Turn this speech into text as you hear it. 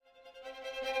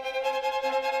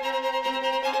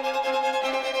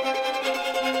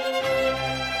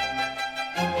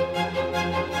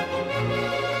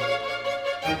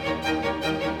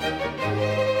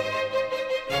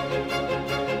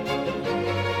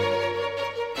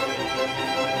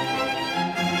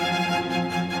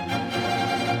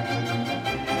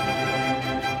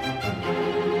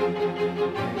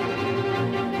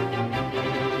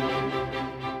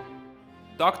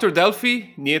Dr.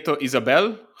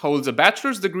 Delfi-Nieto-Isabel holds a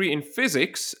bachelor's degree in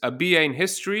physics, a BA in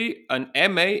history, an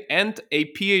MA, and a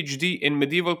PhD in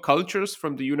medieval cultures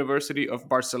from the University of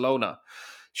Barcelona.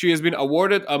 She has been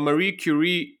awarded a Marie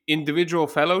Curie Individual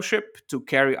Fellowship to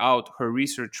carry out her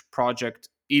research project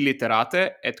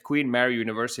ILLITTERATAE at Queen Mary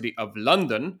University of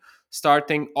London,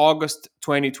 starting August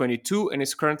 2022, and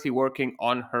is currently working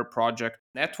on her project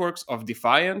Networks of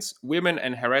Defiance, Women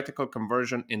and Heretical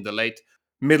Conversion in the Late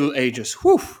Middle Ages.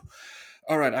 Whew.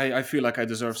 All right, I feel like I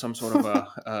deserve some sort of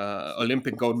a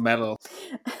Olympic gold medal.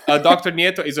 Dr.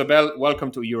 Nieto-Isabel,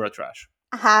 welcome to Eurotrash.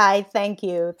 Hi, thank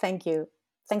you.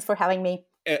 Thanks for having me.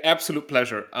 Absolute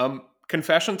pleasure.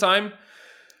 Confession time.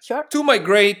 Sure. To my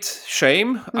great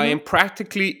shame, I am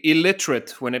practically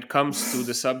illiterate when it comes to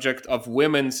the subject of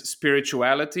women's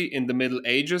spirituality in the Middle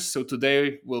Ages. So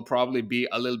today will probably be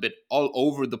a little bit all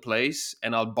over the place,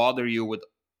 and I'll bother you with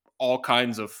all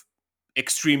kinds of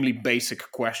extremely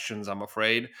basic questions, I'm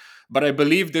afraid. But I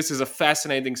believe this is a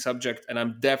fascinating subject, and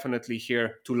I'm definitely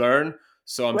here to learn.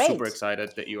 So I'm super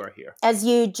excited that you are here. As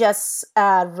you just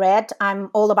read, I'm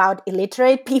all about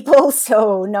illiterate people,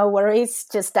 so no worries.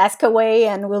 Just ask away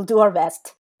and we'll do our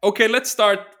best. Okay, let's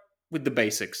start with the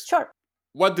basics. Sure.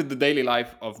 What did the daily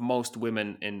life of most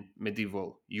women in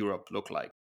medieval Europe look like?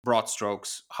 Broad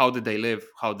strokes. How did they live?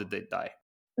 How did they die?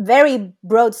 Very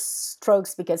broad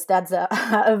strokes, because that's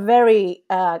a very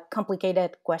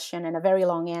complicated question and a very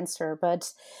long answer,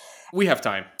 but we have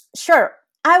time. Sure.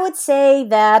 I would say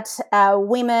that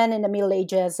women in the Middle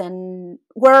Ages and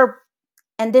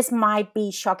this might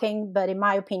be shocking, but in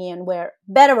my opinion, were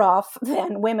better off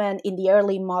than women in the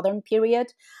early modern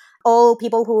period. All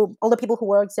the people who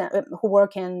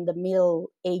work in the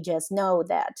Middle Ages know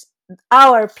that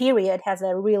our period has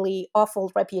a really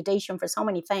awful reputation for so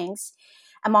many things,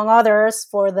 among others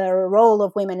for the role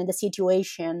of women in the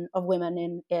situation of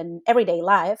women in everyday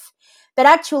life. But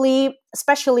actually,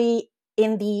 especially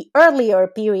in the earlier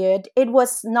period, it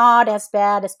was not as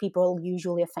bad as people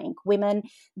usually think. Women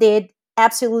did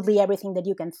absolutely everything that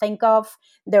you can think of.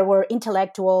 There were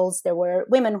intellectuals, there were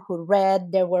women who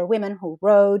read, there were women who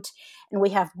wrote, and we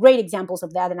have great examples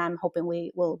of that, and I'm hoping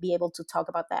we will be able to talk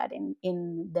about that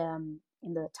in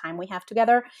the time we have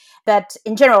together. But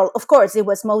in general, of course, it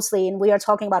was mostly, and we are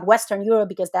talking about Western Europe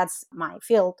because that's my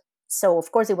field, so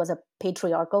of course it was a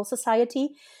patriarchal society,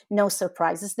 no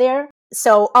surprises there.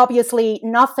 So obviously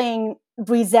nothing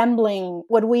resembling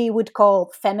what we would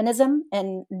call feminism.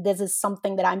 And this is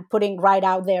something that I'm putting right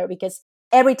out there, because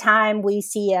every time we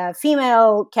see a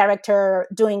female character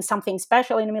doing something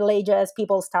special in the Middle Ages,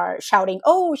 people start shouting,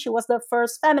 oh, she was the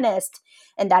first feminist.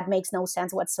 And that makes no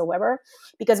sense whatsoever,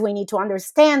 because we need to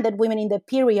understand that women in the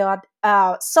period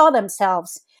saw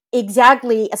themselves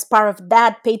exactly as part of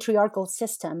that patriarchal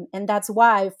system. And that's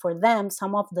why for them,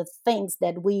 some of the things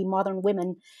that we modern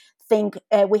women think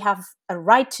we have a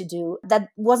right to do, that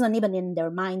wasn't even in their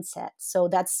mindset. So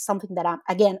that's something that I'm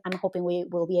hoping we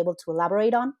will be able to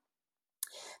elaborate on.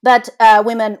 But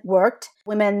women worked.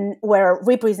 Women were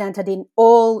represented in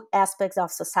all aspects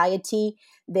of society.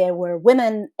 There were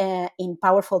women in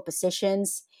powerful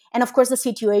positions. And of course, the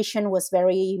situation was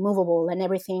very movable, and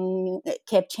everything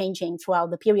kept changing throughout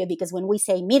the period, because when we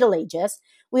say Middle Ages,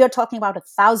 we are talking about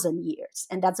 1,000 years.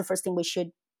 And that's the first thing we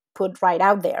should put right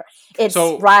out there. It's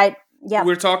so, right. Yeah.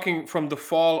 We're talking from the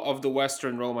fall of the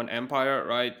Western Roman Empire,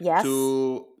 right? Yes.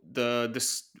 To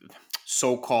this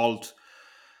so-called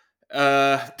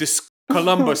this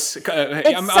Columbus.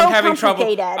 I'm having trouble.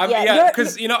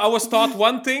 Because I was taught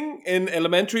one thing in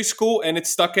elementary school, and it's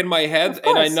stuck in my head,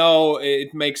 and I know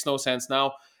it makes no sense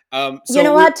now. So you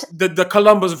know what? The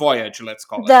Columbus voyage, let's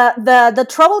call it. The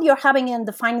trouble you're having in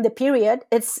defining the period,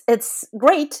 it's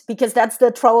great, because that's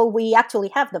the trouble we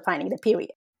actually have defining the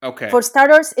period. Okay. For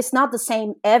starters, it's not the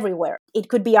same everywhere. It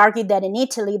could be argued that in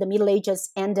Italy, the Middle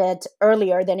Ages ended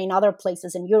earlier than in other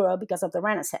places in Europe because of the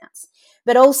Renaissance.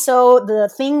 But also the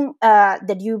thing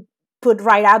that you put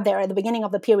right out there at the beginning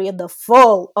of the period, the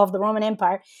fall of the Roman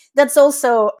Empire, that's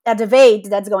also a debate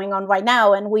that's going on right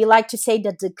now. And we like to say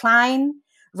the decline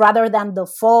rather than the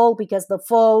fall, because the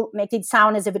fall makes it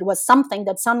sound as if it was something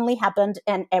that suddenly happened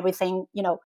and everything,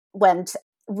 went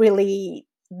really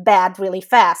bad really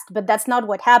fast. But that's not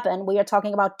what happened. We are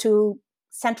talking about 2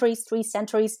 centuries, 3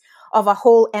 centuries of a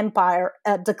whole empire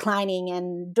declining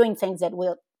and doing things that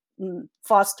will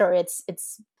foster its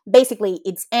basically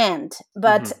its end.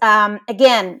 But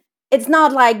again, it's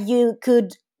not like you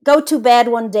could go to bed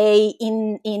one day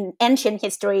in ancient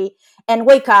history and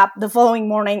wake up the following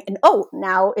morning and, oh,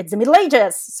 now it's the Middle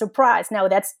Ages, surprise. No,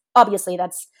 that's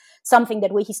something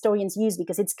that we historians use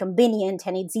because it's convenient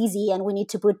and it's easy and we need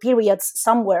to put periods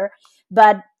somewhere.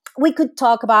 But we could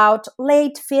talk about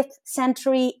late 5th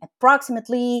century,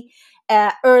 approximately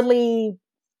early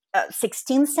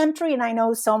 16th century. And I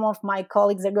know some of my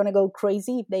colleagues are going to go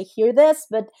crazy if they hear this,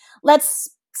 but let's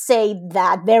say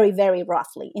that very, very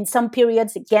roughly. In some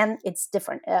periods, again, it's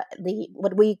different.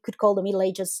 What we could call the Middle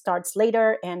Ages starts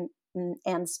later and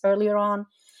ends earlier on.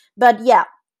 But yeah,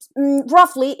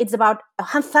 roughly, it's about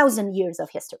 1,000 years of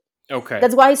history. Okay.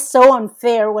 That's why it's so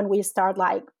unfair when we start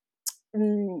like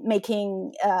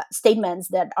making statements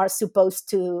that are supposed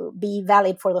to be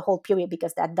valid for the whole period,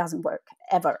 because that doesn't work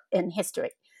ever in history.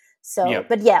 Yeah. So,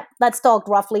 but yeah, let's talk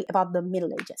roughly about the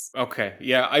Middle Ages. Okay.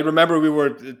 Yeah, I remember we were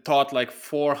taught like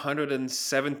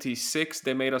 476.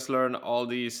 They made us learn all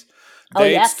these Oh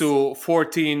dates yes, to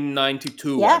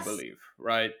 1492, I yes. believe,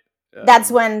 right?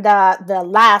 That's when the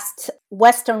last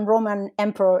Western Roman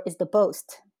emperor is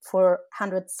deposed for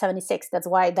 176. That's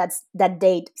why that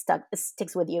date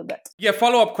sticks with you. But Yeah,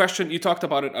 follow-up question. You talked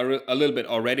about it a little bit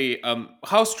already.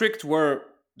 How strict were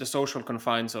the social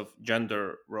confines of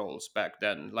gender roles back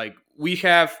then? Like, we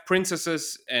have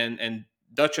princesses and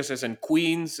duchesses and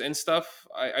queens and stuff,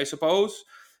 I suppose.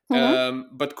 mhm.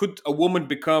 But could a woman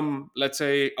become, let's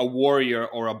say, a warrior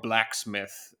or a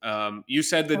blacksmith? You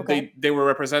said that Okay. they were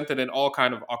represented in all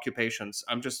kind of occupations.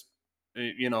 I'm just,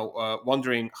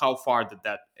 wondering how far did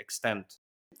that extend?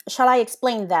 Shall I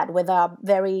explain that with a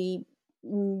very,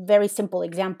 very simple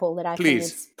example that I think Please.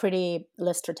 is pretty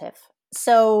illustrative?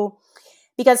 So,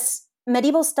 because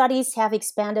medieval studies have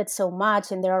expanded so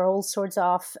much, and there are all sorts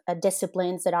of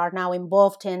disciplines that are now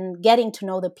involved in getting to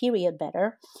know the period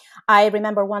better. I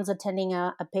remember once attending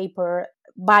a paper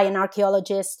by an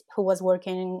archaeologist who was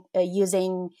working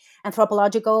using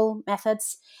anthropological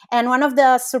methods. And one of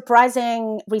the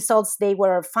surprising results they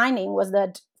were finding was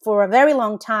that for a very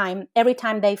long time, every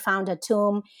time they found a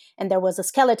tomb and there was a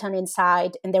skeleton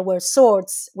inside and there were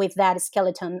swords with that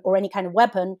skeleton or any kind of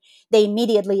weapon, they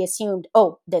immediately assumed,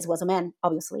 oh, this was a man,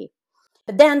 obviously.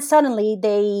 But then suddenly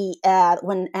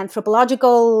when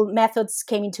anthropological methods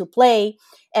came into play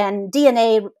and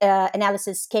DNA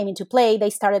analysis came into play, they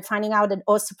started finding out that,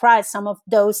 oh, surprise, some of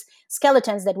those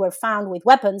skeletons that were found with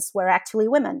weapons were actually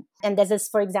women. And this is,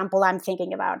 for example, I'm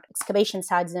thinking about excavation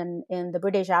sites in the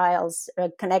British Isles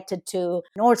connected to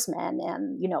Norsemen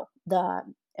and, the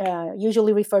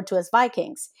usually referred to as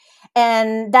Vikings.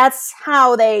 And that's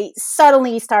how they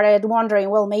suddenly started wondering,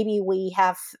 well, maybe we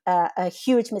have a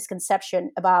huge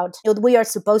misconception about what we are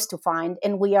supposed to find,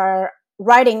 and we are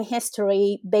writing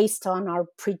history based on our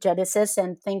prejudices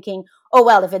and thinking, oh,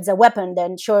 well, if it's a weapon,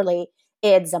 then surely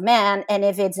it's a man, and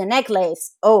if it's a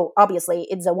necklace, oh, obviously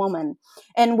it's a woman.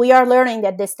 And we are learning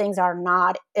that these things are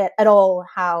not at all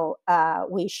how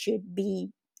we should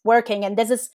be working. And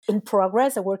this is in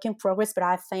progress, a work in progress, but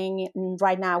I think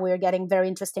right now we're getting very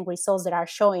interesting results that are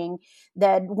showing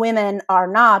that women are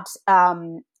not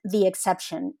the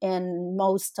exception in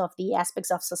most of the aspects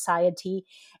of society,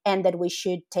 and that we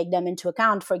should take them into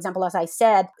account. For example, as I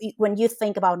said, when you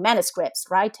think about manuscripts,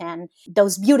 right, and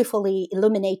those beautifully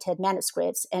illuminated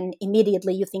manuscripts, and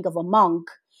immediately you think of a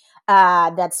monk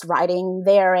that's writing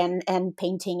there and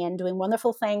painting and doing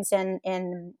wonderful things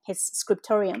in his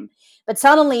scriptorium. But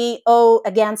suddenly, oh,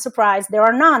 again, surprise, there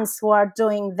are nuns who are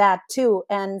doing that too,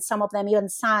 and some of them even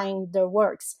sign their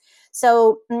works.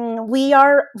 So we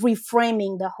are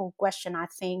reframing the whole question, I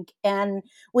think, and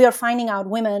we are finding out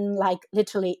women like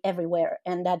literally everywhere,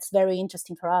 and that's very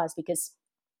interesting for us because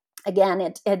again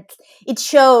it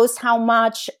shows how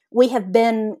much we have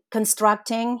been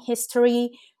constructing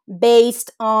history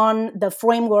based on the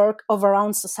framework of our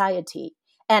own society.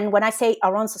 And when I say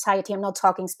our own society, I'm not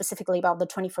talking specifically about the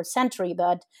 21st century,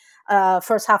 but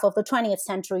first half of the 20th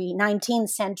century, 19th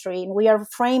century. And we are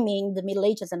framing the Middle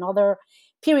Ages and other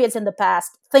periods in the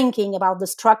past thinking about the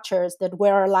structures that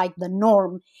were like the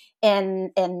norm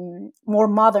and more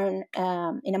modern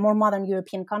in a more modern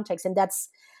European context. And that's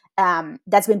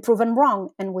been proven wrong,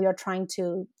 and we are trying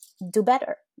to do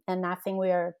better. And I think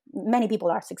many people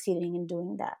are succeeding in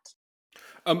doing that.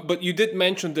 But you did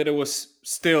mention that it was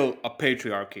still a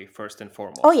patriarchy first and Oh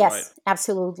foremost, right? yes,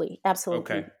 absolutely, Okay.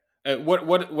 absolutely.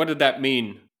 What did that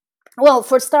mean? Well,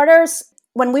 for starters,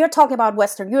 when we are talking about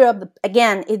Western Europe,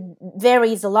 again, it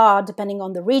varies a lot depending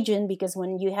on the region, because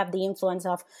when you have the influence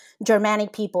of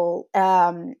Germanic people,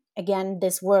 again,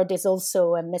 this word is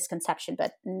also a misconception,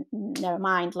 but never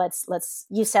mind.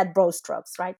 You said broad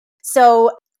strokes, right?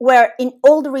 So, where in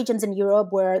all the regions in Europe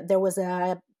where there was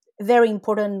a very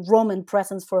important Roman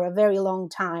presence for a very long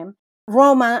time,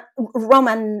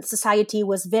 Roman society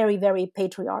was very, very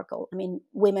patriarchal. I mean,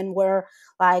 women were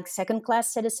like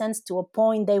second-class citizens to a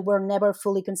point. They were never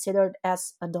fully considered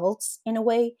as adults in a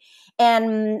way.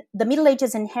 And the Middle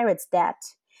Ages inherits that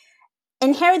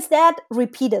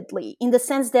repeatedly, in the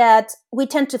sense that we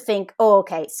tend to think, oh,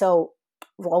 okay, so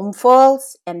Rome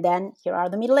falls, and then here are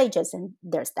the Middle Ages, and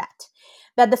there's that.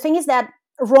 But the thing is that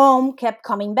Rome kept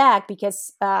coming back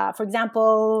because, for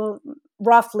example,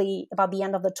 roughly about the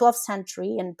end of the 12th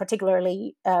century, and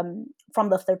particularly from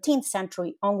the 13th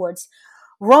century onwards,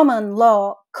 Roman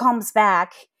law comes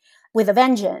back with a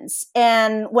vengeance.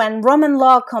 And when Roman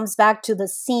law comes back to the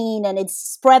scene and it's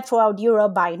spread throughout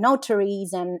Europe by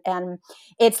notaries, and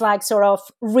it's like sort of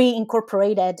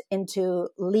reincorporated into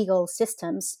legal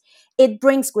systems, it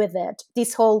brings with it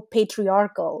this whole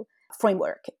patriarchal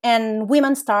framework. And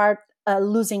women start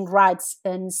losing rights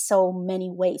in so many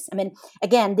ways. I mean,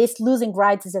 again, this losing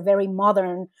rights is a very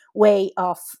modern way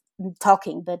of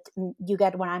talking, but you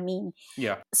get what I mean.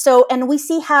 Yeah. So, and we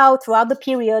see how throughout the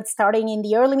period, starting in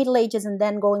the early Middle Ages and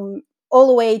then going all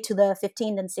the way to the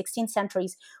 15th and 16th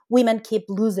centuries, women keep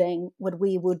losing what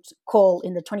we would call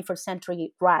in the 21st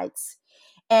century rights.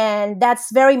 And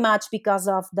that's very much because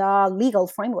of the legal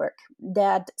framework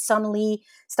that suddenly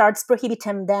starts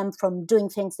prohibiting them from doing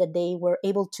things that they were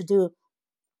able to do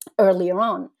earlier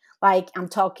on. Like, I'm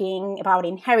talking about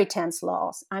inheritance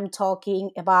laws. I'm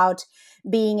talking about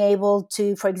being able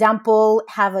to, for example,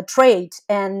 have a trade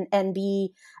and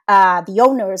be the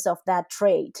owners of that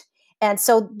trade. And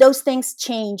so those things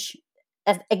change,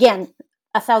 again,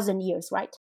 1,000 years,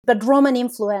 right? But Roman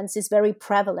influence is very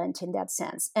prevalent in that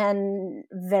sense, and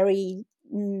very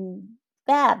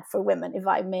bad for women, if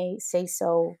I may say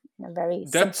so, in a very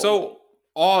That's simple way. so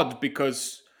odd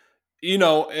because, you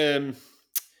know,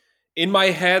 in my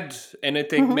head, and I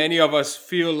think Mm-hmm. many of us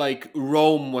feel like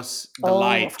Rome was the Oh, of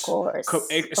light, course. Of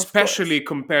course. especially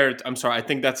compared. I'm sorry, I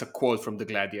think that's a quote from the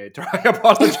Gladiator. I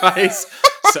apologize.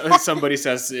 So, somebody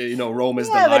says, Rome is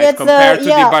the Yeah, but light it's compared to the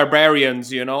yeah.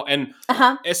 barbarians, and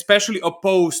Uh-huh. especially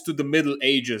opposed to the Middle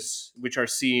Ages, which are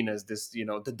seen as this,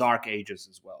 the Dark Ages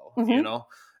as well.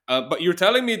 Mm-hmm. But you're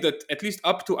telling me that at least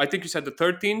up to, I think you said the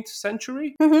 13th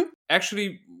century, Mm-hmm.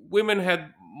 actually women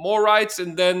had more rights,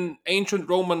 and then ancient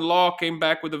Roman law came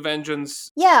back with a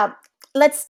vengeance. Yeah,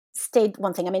 let's state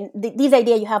one thing. I mean, this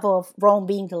idea you have of Rome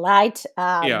being the light,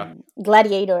 Yeah,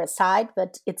 gladiator aside,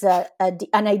 but it's an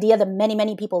idea that many,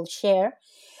 many people share.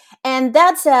 And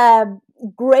that's a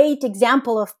great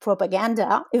example of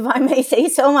propaganda, if I may say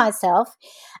so myself,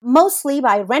 mostly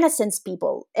by Renaissance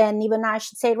people, and even I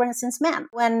should say Renaissance men.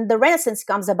 When the Renaissance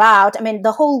comes about, I mean,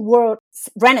 the whole word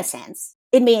Renaissance,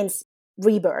 it means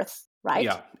rebirth, right?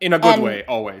 yeah, in a good And way,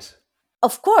 always.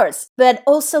 of course, but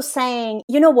also saying,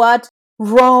 you know what?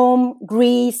 Rome,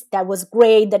 Greece, that was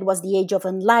great. That was the age of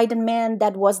enlightenment.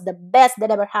 That was the best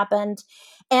that ever happened.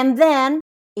 And then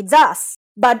it's us.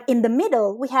 But in the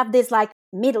middle, we have this like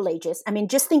Middle Ages. I mean,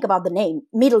 just think about the name,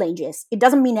 Middle Ages. It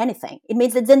doesn't mean anything. It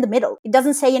means it's in the middle. It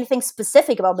doesn't say anything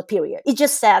specific about the period. It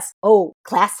just says, oh,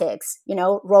 classics,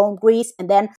 Rome, Greece, and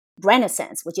then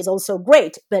Renaissance, which is also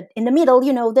great. But in the middle,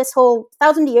 this whole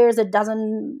 1,000 years, it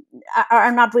doesn't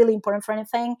are not really important for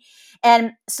anything.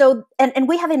 And so, and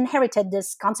we have inherited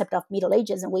this concept of Middle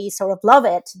Ages, and we sort of love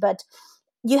it. But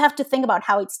you have to think about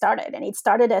how it started, and it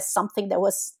started as something that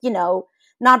was,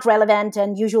 not relevant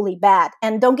and usually bad.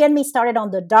 And don't get me started on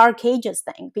the Dark Ages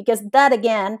thing, because that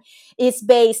again is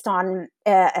based on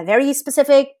a very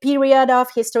specific period of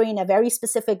history in a very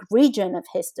specific region of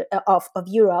history of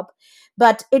Europe,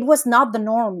 but it was not the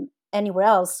norm anywhere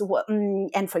else.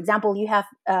 And for example, you have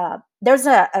there's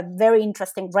a very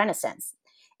interesting Renaissance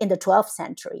in the 12th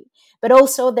century, but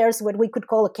also there's what we could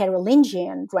call a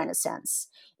Carolingian Renaissance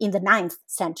in the 9th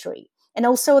century. And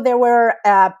also there were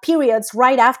periods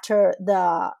right after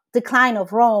the decline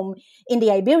of Rome in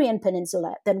the Iberian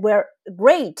Peninsula that were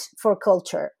great for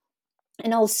culture,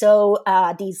 and also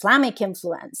the Islamic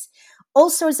influence. All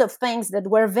sorts of things that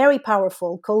were very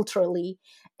powerful culturally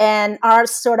and are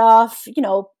sort of,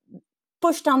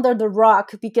 pushed under the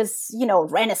rock because,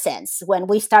 Renaissance, when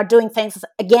we start doing things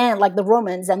again like the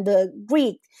Romans and the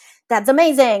Greek, that's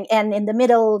amazing. And in the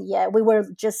middle, yeah, we were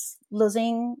just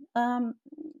losing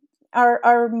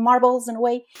our marbles in a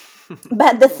way.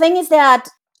 But the thing is that,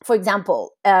 for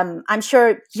example, I'm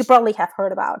sure you probably have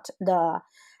heard about the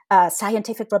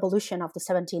scientific revolution of the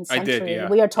 17th I did, century. And yeah,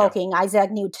 we are yeah, talking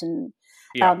Isaac Newton,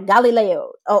 yeah.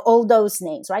 Galileo, all those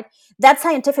names, right? That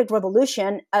scientific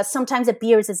revolution sometimes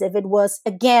appears as if it was,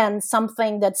 again,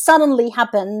 something that suddenly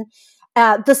happened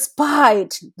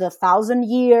despite the 1,000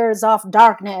 years of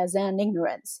darkness and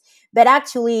ignorance. But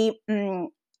actually,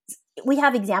 we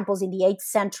have examples in the 8th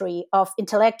century of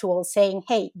intellectuals saying,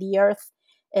 hey, the earth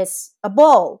is a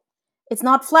ball. It's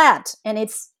not flat. And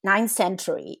it's 9th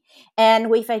century. And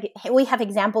we have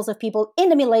examples of people in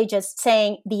the Middle Ages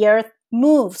saying the earth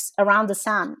moves around the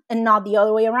sun and not the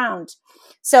other way around.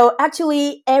 So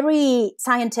actually, every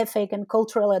scientific and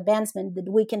cultural advancement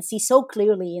that we can see so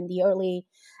clearly in the early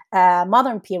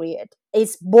modern period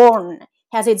is born,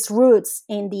 has its roots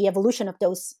in the evolution of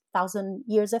those 1,000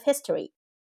 years of history.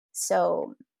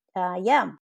 So,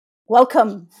 yeah,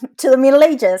 welcome to the Middle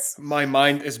Ages. My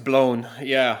mind is blown.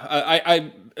 Yeah,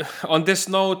 I on this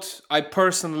note, I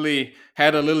personally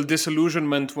had a little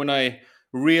disillusionment when I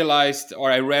realized, or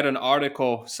I read an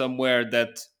article somewhere,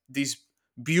 that these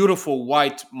beautiful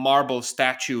white marble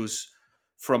statues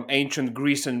from ancient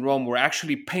Greece and Rome were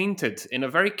actually painted in a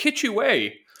very kitschy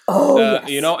way. Oh,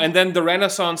 yes. And then the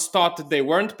Renaissance thought that they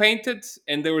weren't painted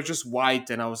and they were just white,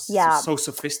 and I was Yeah. so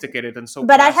sophisticated and so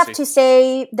But I have classy. to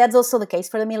say that's also the case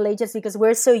for the Middle Ages, because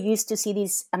we're so used to see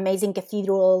these amazing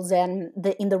cathedrals and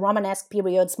in the Romanesque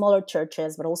period, smaller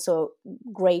churches, but also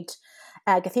great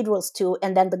cathedrals too,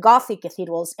 and then the Gothic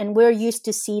cathedrals. And we're used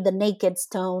to see the naked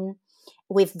stone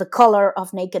with the color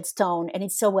of naked stone, and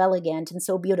it's so elegant and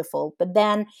so beautiful. But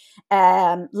then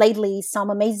lately, some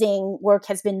amazing work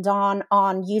has been done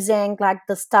on using like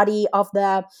the study of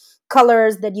the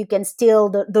colors that you can still,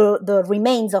 the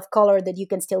remains of color that you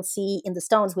can still see in the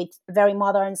stones with very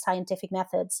modern scientific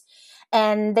methods.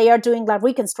 And they are doing like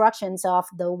reconstructions of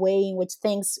the way in which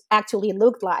things actually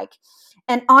looked like.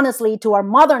 And honestly, to our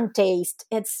modern taste,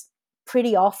 it's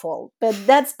pretty awful. But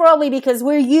that's probably because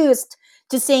we're used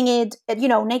to seeing it,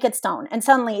 naked stone. And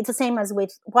suddenly it's the same as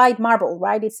with white marble,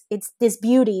 right? It's this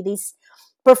beauty, this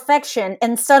perfection,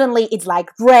 and suddenly it's like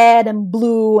red and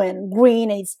blue and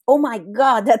green. And it's, oh my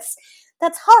God, that's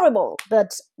horrible.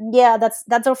 But yeah,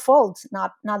 that's our fault,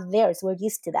 not theirs. We're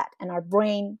used to that, and our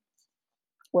brain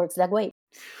works that way.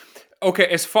 Okay,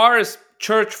 as far as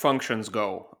church functions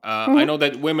go, I Mm-hmm. know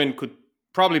that women could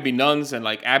probably be nuns and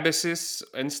like abbesses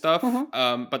and stuff.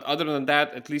 Mm-hmm. But other than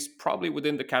that, at least probably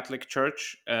within the Catholic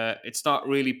Church, it's not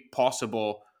really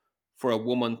possible for a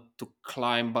woman to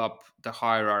climb up the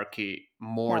hierarchy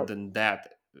more No, than that.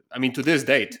 I mean, to this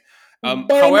date. very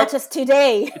However, much as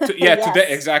today. yeah, today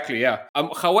Yes. exactly, yeah.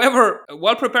 However,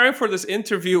 while preparing for this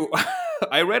interview,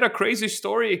 I read a crazy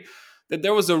story that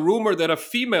there was a rumor that a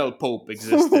female pope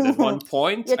existed at one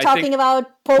point. You're I think talking about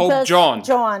Pope Popus John,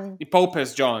 John. Pope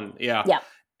as John, yeah, Yeah.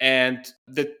 and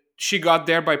that she got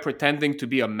there by pretending to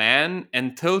be a man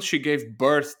until she gave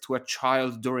birth to a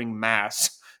child during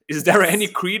mass. Is there any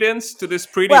Yes. credence to this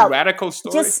pretty Well, radical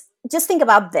story? just think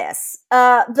about this.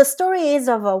 The story is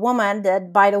of a woman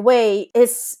that, by the way,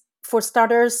 is, for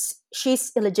starters,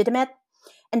 she's illegitimate,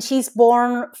 and she's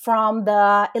born from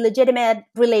the illegitimate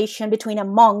relation between a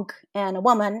monk and a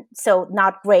woman. So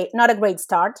not a great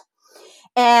start.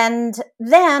 And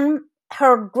then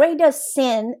her greatest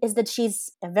sin is that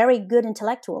she's a very good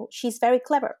intellectual. She's very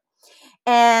clever.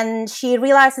 And she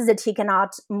realizes that she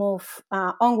cannot move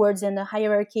onwards in the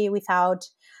hierarchy without,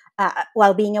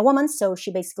 while being a woman. So she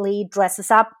basically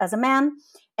dresses up as a man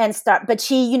and but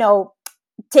she,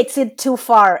 takes it too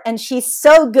far. And she's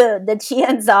so good that she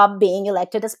ends up being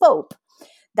elected as Pope.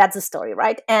 That's the story,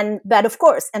 right? But of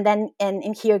course,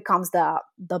 and here comes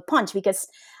the punch, because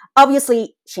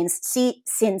obviously,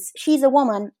 since she's a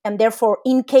woman and therefore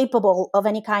incapable of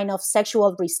any kind of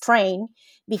sexual restraint,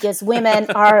 because women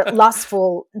are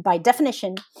lustful by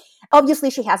definition, obviously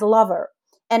she has a lover.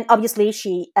 And obviously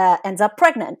she ends up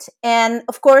pregnant. And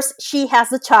of course, she has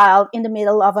the child in the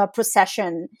middle of a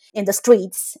procession in the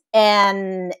streets.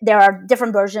 And there are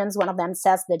different versions. One of them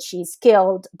says that she's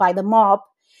killed by the mob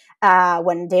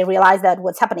when they realize that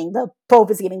what's happening, the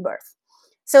Pope is giving birth.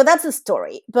 So that's the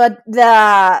story. But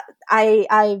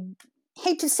I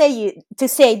hate to say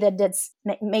that that's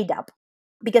made up,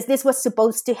 because this was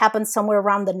supposed to happen somewhere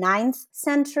around the 9th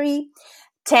century,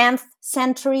 10th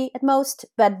century at most.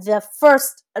 But the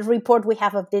first report we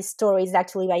have of this story is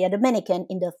actually by a Dominican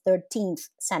in the 13th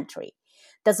century.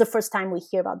 That's the first time we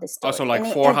hear about this story. Also, like And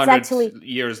it's 400 actually,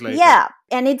 years later. yeah,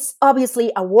 and it's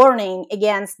obviously a warning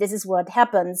against, this is what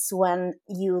happens when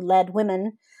you let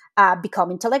women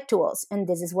become intellectuals, and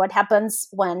this is what happens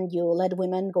when you let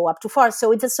women go up too far.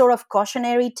 So it's a sort of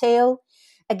cautionary tale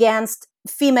against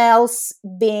females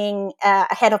being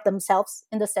ahead of themselves,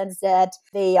 in the sense that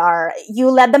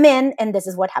you let them in, and this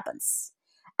is what happens.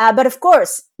 But of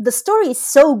course, the story is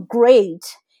so great.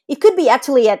 It could be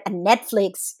actually a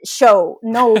Netflix show,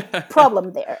 no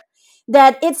problem there.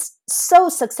 that it's so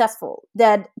successful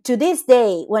that to this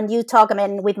day, when you talk, I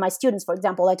mean, with my students, for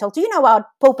example, I told you know about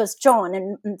Popus Joan,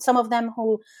 and some of them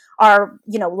who are,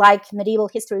 like medieval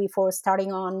history for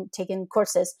starting on taking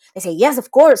courses, they say, yes,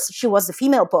 of course, she was the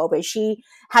female pope. She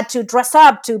had to dress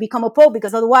up to become a pope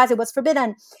because otherwise it was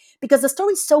forbidden. Because the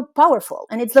story is so powerful,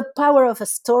 and it's the power of a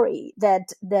story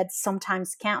that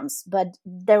sometimes counts. But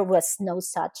there was no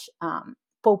such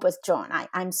Popus Joan.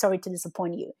 I'm sorry to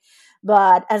disappoint you.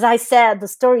 But as I said, the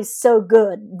story is so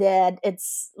good that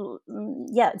it's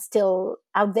still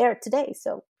out there today.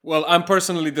 So Well, I'm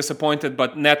personally disappointed,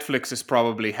 but Netflix is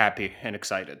probably happy and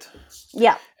excited.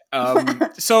 yeah.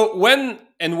 So when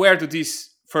and where do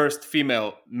these first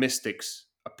female mystics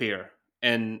appear,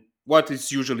 and what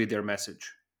is usually their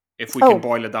message? If we can Oh,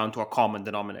 boil it down to a common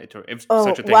denominator, if such oh,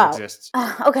 a thing wow. exists.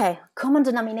 Okay, common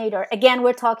denominator. Again,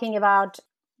 we're talking about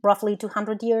roughly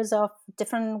 200 years of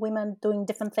different women doing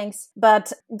different things.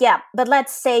 But yeah, but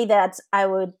let's say that I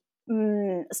would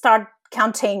start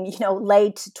counting,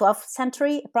 late 12th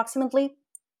century approximately.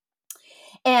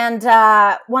 And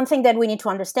one thing that we need to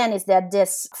understand is that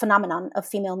this phenomenon of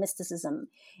female mysticism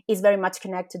is very much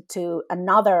connected to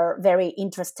another very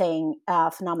interesting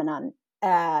phenomenon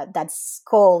that's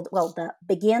called, well, the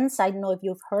Begins. I don't know if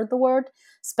you've heard the word,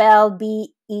 spelled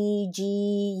Beguines,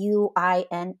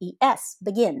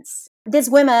 Begins. These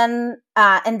women,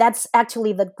 and that's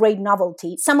actually the great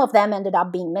novelty. Some of them ended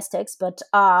up being mystics, but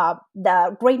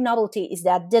the great novelty is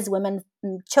that these women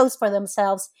chose for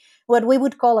themselves what we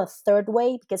would call a third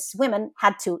way, because women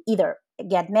had to either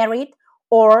get married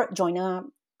or join a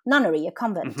nunnery, a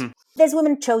convent. Mhm. These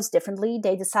women chose differently.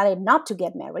 They decided not to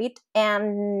get married,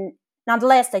 and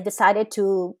nonetheless, they decided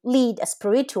to lead a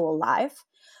spiritual life,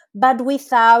 but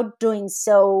without doing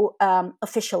so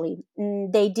officially.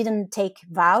 They didn't take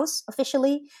vows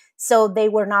officially, so they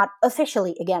were not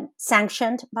officially, again,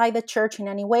 sanctioned by the church in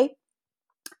any way.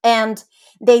 And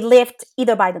they lived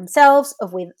either by themselves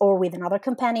or with another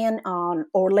companion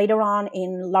or later on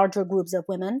in larger groups of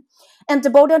women, and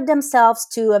devoted themselves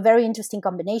to a very interesting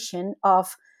combination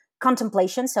of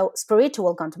contemplation, so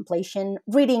spiritual contemplation,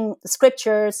 reading the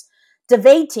scriptures,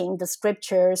 debating the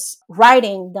scriptures,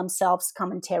 writing themselves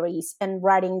commentaries, and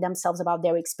writing themselves about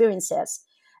their experiences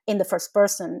in the first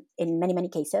person in many, many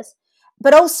cases,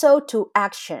 but also to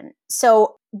action.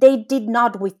 So they did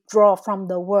not withdraw from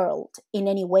the world in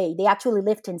any way. They actually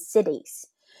lived in cities,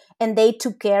 and they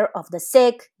took care of the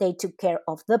sick, they took care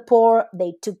of the poor,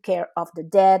 they took care of the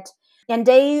dead. And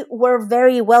they were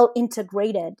very well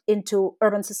integrated into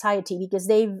urban society because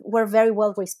they were very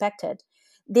well respected.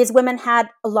 These women had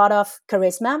a lot of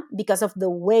charisma because of the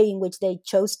way in which they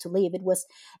chose to live. It was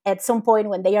at some point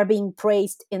when they are being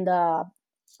praised in the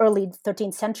early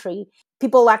 13th century,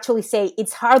 people actually say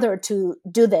it's harder to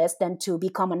do this than to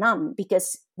become a nun,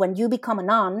 because when you become a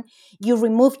nun, you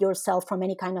remove yourself from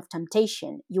any kind of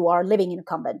temptation. You are living in a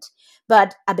convent.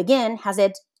 But Abigail has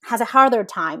a harder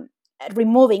time at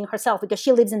removing herself because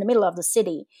she lives in the middle of the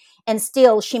city, and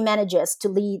still she manages to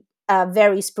lead a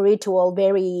very spiritual,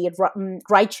 very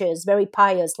righteous, very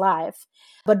pious life,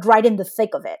 but right in the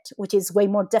thick of it, which is way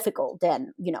more difficult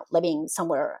than living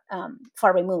somewhere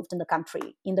far removed in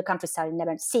the countryside,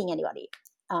 never seeing anybody.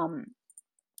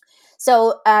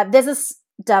 So this is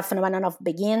the phenomenon of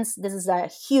Begins. This is a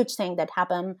huge thing that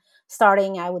happened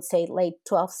starting, I would say, late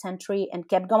 12th century and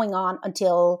kept going on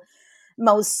until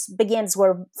most Begins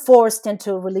were forced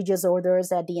into religious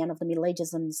orders at the end of the Middle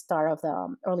Ages and start of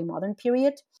the early modern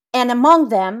period. And among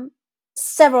them,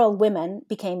 several women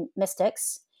became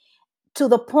mystics, to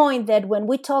the point that when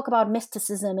we talk about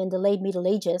mysticism in the late Middle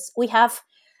Ages, we have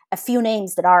a few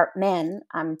names that are men.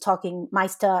 I'm talking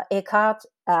Meister Eckhart,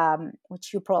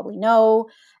 which you probably know,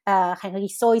 Henry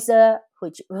Soise,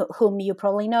 whom you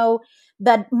probably know,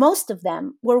 but most of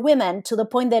them were women, to the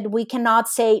point that we cannot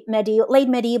say late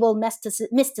medieval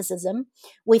mysticism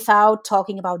without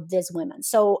talking about these women.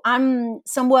 So I'm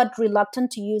somewhat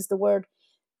reluctant to use the word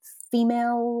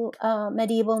female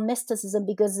medieval mysticism,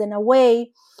 because in a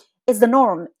way it's the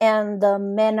norm and the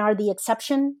men are the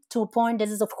exception to a point.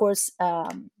 This is, of course,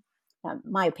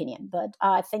 my opinion, but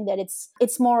I think that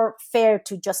it's more fair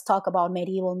to just talk about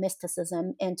medieval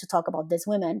mysticism and to talk about these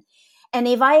women. And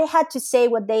if I had to say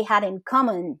what they had in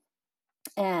common,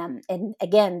 and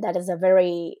again, that is a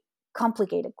very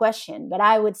complicated question, but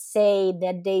I would say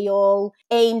that they all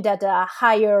aimed at a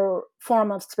higher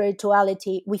form of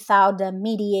spirituality without the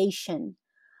mediation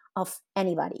of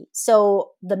anybody.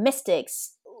 So the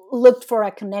mystics looked for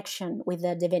a connection with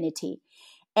the divinity.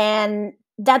 And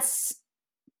that's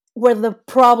where the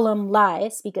problem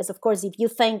lies, because, of course, if you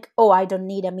think, oh, I don't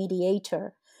need a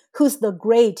mediator, who's the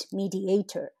great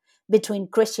mediator? between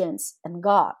Christians and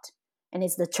God. And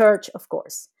it's the church, of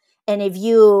course. And if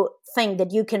you think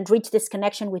that you can reach this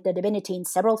connection with the divinity in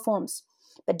several forms,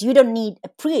 but you don't need a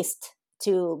priest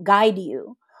to guide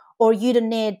you, or you don't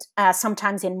need,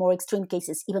 sometimes in more extreme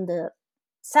cases, even the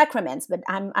sacraments. But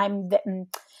I'm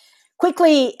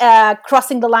quickly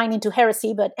crossing the line into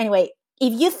heresy. But anyway,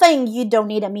 if you think you don't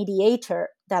need a mediator,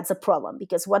 that's a problem,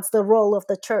 because what's the role of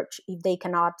the church if they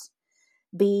cannot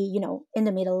be, in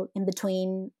the middle, in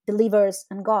between believers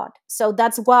and God? So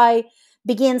that's why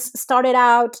Begins started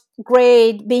out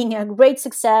great, being a great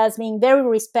success, being very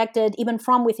respected, even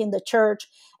from within the church.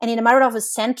 And in a matter of a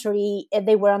century,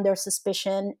 they were under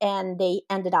suspicion, and they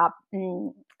ended up,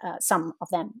 some of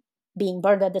them, being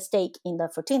burned at the stake in the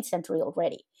 14th century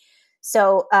already.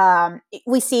 So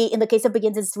we see in the case of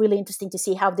Begins, it's really interesting to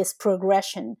see how this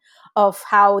progression of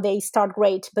how they start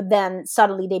great, but then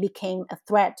suddenly they became a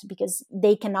threat because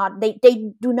they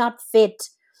do not fit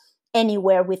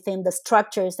anywhere within the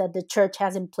structures that the church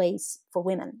has in place for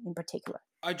women in particular.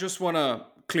 I just want to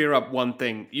clear up one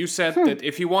thing. You said that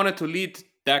if you wanted to lead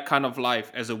that kind of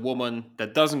life as a woman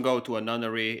that doesn't go to a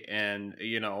nunnery and,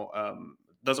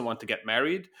 doesn't want to get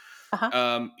married,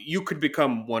 Uh-huh. you could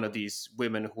become one of these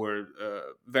women who were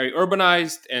very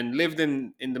urbanized and lived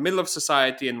in the middle of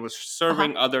society and was Uh-huh.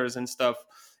 serving others and stuff,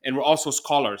 and were also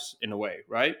scholars in a way,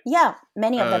 right? Yeah,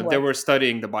 many of them They were. were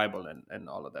studying the Bible and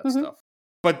all of that Mm-hmm. stuff.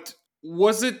 But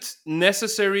was it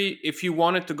necessary, if you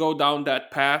wanted to go down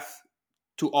that path,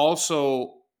 to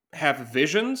also have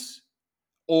visions?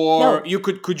 Or No, you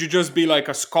could you just be like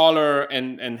a scholar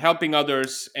and helping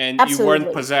others, and you weren't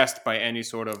absolutely. possessed by any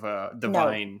sort of No,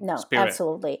 divine no, spirit?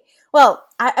 absolutely. Well,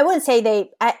 I wouldn't say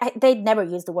they never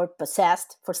used the word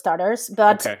possessed, for starters,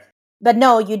 Okay. but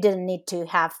no, you didn't need to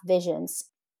have visions.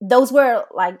 Those were,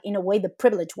 like, in a way, the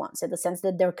privileged ones, in the sense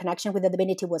that their connection with the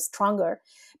divinity was stronger.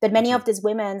 But many Hmm. of these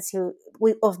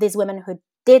women who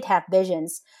did have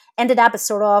visions ended up as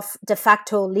sort of de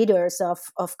facto leaders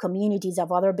of communities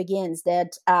of other Begins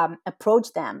that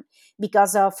approached them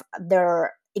because of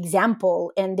their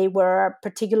example, and they were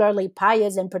particularly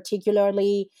pious and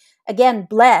particularly, again,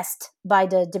 blessed by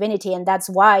the divinity, and that's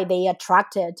why they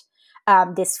attracted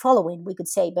this following, we could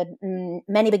say. But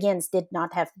many Begins did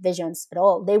not have visions at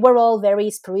all. They were all very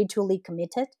spiritually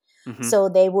committed. Hmm. So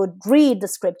they would read the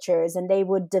scriptures, and they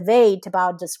would debate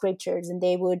about the scriptures, and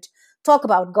they would talk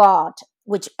about God,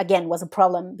 which again was a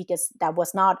problem because that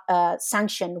was not a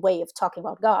sanctioned way of talking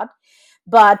about God.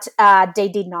 But they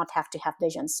did not have to have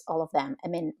visions, all of them. I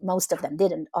mean, most of them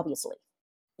didn't, obviously.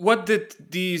 What did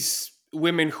these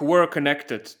women who were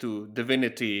connected to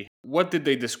divinity, what did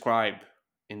they describe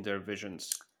in their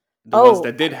visions? The ones Oh,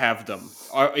 that did have them.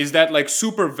 Is that like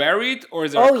super varied, or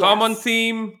is there a oh common yes.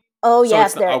 theme? Oh So it's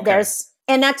yes, not okay. there's,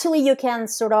 and actually you can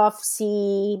sort of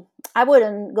see. I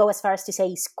wouldn't go as far as to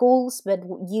say schools, but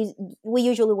we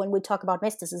usually, when we talk about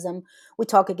mysticism, we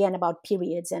talk again about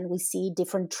periods, and we see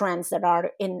different trends that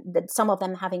are in that some of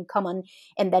them have in common,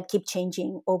 and that keep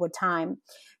changing over time.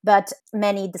 But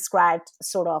many described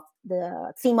sort of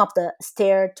the theme of the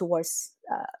stair towards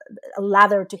a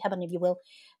ladder to heaven, if you will.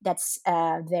 That's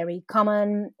very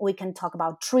common. We can talk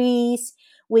about trees.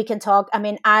 We can talk. I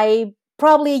mean, I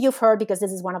probably you've heard, because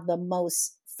this is one of the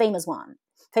most famous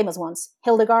ones,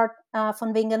 Hildegard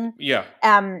von Bingen, Yeah.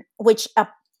 which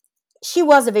she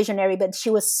was a visionary, but she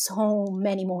was so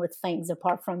many more things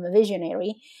apart from a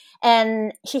visionary.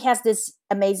 And she has these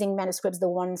amazing manuscripts, the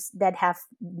ones that have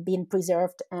been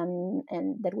preserved, and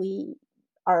that we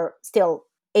are still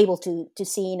able to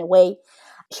see in a way.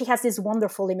 She has these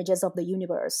wonderful images of the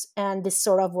universe, and this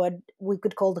sort of what we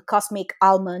could call the cosmic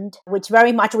almond, which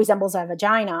very much resembles a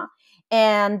vagina.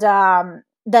 And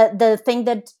the thing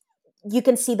that you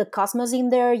can see the cosmos in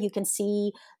there, you can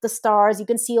see the stars, you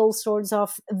can see all sorts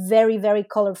of very, very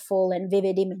colorful and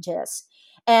vivid images.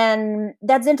 And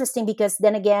that's interesting because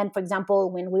then again, for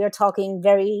example, when we are talking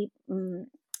very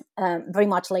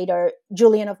much later,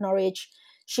 Julian of Norwich,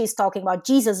 she's talking about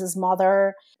Jesus's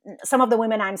mother. Some of the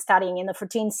women I'm studying in the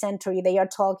 14th century, they are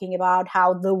talking about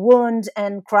how the wound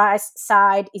in Christ's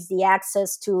side is the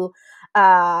access to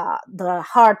the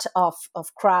heart of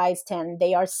Christ, and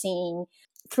they are seeing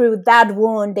through that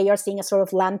wound, they are seeing a sort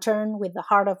of lantern with the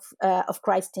heart of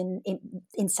Christ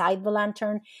inside the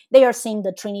lantern. They are seeing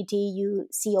the Trinity. You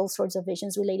see all sorts of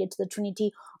visions related to the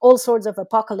Trinity, all sorts of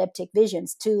apocalyptic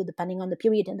visions too, depending on the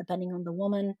period and depending on the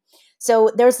woman.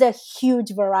 So there's a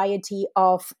huge variety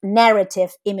of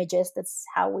narrative images. That's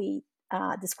how we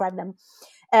describe them.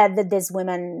 That these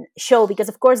women show, because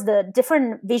of course the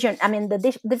different vision, I mean,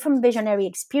 the different visionary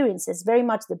experiences very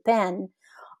much depend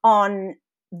on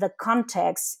the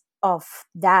context of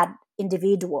that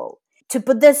individual. to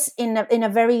put this in a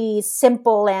very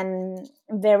simple and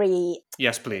very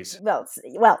Yes, please. well,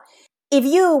 if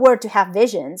you were to have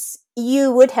visions,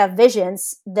 you would have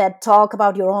visions that talk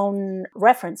about your own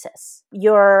references.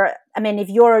 If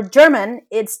you're German,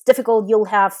 it's difficult.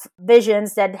 You'll have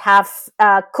visions that have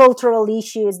cultural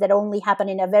issues that only happen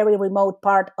in a very remote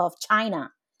part of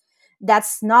China.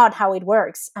 That's not how it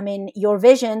works. I mean, your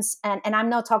visions, and I'm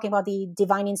not talking about the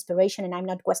divine inspiration, and I'm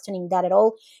not questioning that at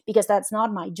all, because that's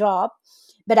not my job.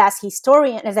 But as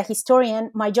a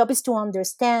historian, my job is to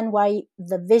understand why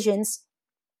the visions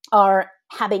are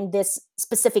having these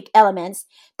specific elements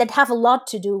that have a lot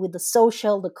to do with the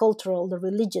social, the cultural, the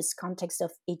religious context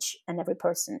of each and every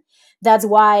person. That's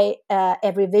why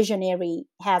every visionary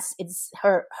has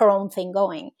her own thing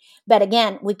going. But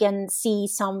again, we can see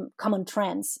some common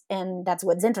trends, and that's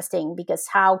what's interesting, because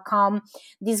how come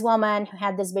this woman who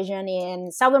had this vision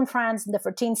in southern France in the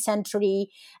 14th century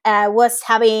was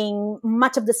having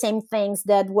much of the same things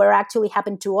that were actually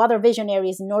happened to other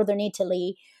visionaries in northern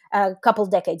Italy a couple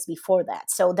decades before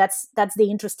that. So that's the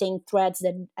interesting threads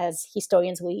that, as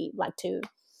historians, we like to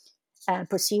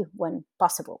pursue when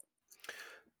possible.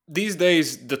 These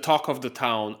days, the talk of the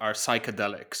town are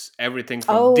psychedelics. Everything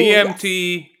from Oh yes.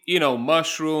 DMT,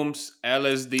 mushrooms, Uh-huh.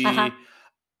 LSD.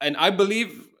 And I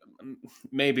believe,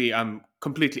 maybe I'm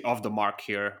completely off the mark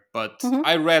here, but Mm-hmm.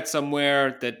 I read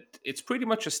somewhere that it's pretty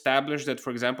much established that,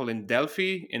 for example, in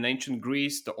Delphi, in ancient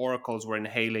Greece, the oracles were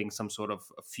inhaling some sort of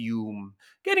a fume,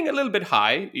 getting a little bit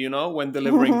high, when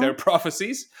delivering their Mm-hmm.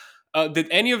 prophecies. Did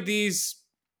any of these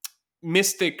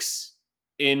mystics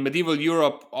in medieval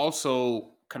Europe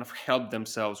also kind of help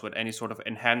themselves with any sort of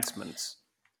enhancements?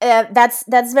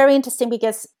 That's very interesting,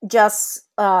 because just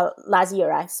last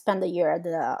year I spent a year at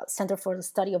the Center for the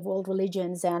Study of World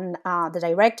Religions, and the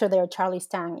director there, Charlie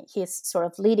Stang, he's sort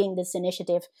of leading this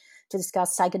initiative to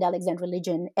discuss psychedelics and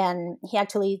religion, and he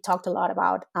actually talked a lot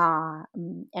about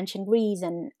ancient Greece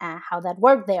and how that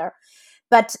worked there.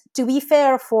 But to be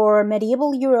fair, for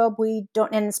medieval Europe, we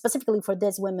don't, and specifically for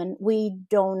these women, we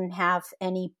don't have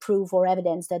any proof or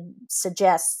evidence that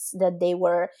suggests that they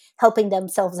were helping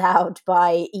themselves out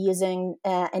by using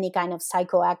any kind of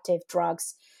psychoactive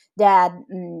drugs that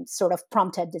sort of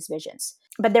prompted these visions.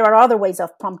 But there are other ways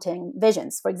of prompting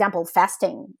visions. For example,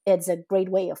 fasting is a great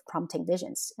way of prompting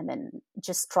visions. And then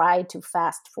just try to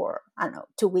fast for, I don't know,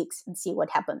 2 weeks and see what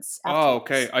happens Oh,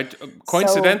 okay. afterwards. So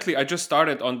Coincidentally, I just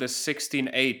started on this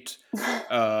 16/8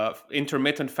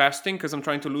 intermittent fasting because I'm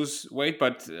trying to lose weight.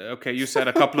 But okay, you said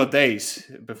a couple of days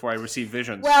before I receive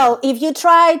visions. well, if you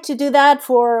try to do that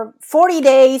for 40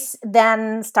 days,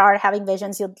 then start having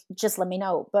visions, you'll just let me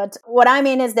know. But what I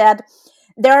mean is that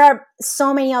there are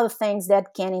so many other things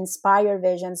that can inspire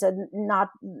visions, and not,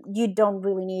 you don't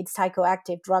really need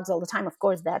psychoactive drugs all the time. Of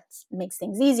course, that makes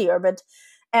things easier. But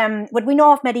what we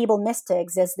know of medieval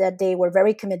mystics is that they were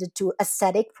very committed to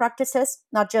ascetic practices,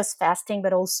 not just fasting,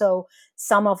 but also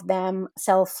some of them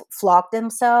self-flogged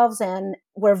themselves and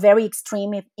were very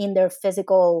extreme in their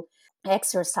physical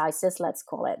exercises, let's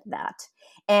call it that.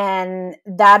 And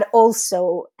that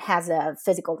also has a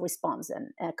physical response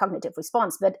and a cognitive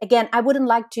response. But again, I wouldn't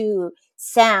like to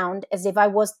sound as if I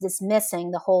was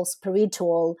dismissing the whole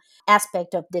spiritual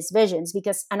aspect of these visions,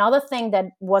 because another thing that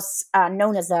was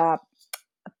known as a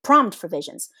prompt for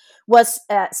visions was,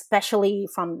 especially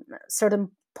from a certain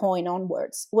point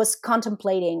onwards, was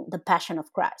contemplating the passion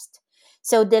of Christ.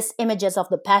 So these images of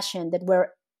the passion that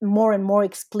were more and more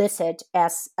explicit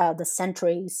as the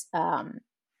centuries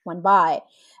went by,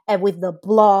 with the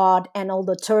blood and all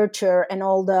the torture and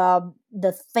all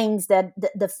the things that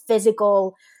the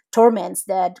physical torments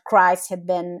that Christ had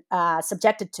been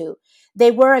subjected to,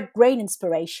 they were a great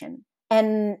inspiration.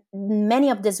 And many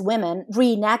of these women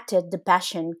reenacted the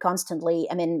passion constantly.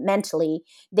 I mean, mentally,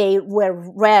 they were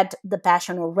read the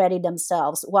passion or read it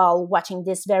themselves while watching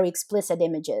these very explicit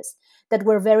images that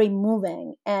were very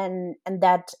moving, and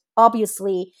that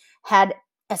obviously had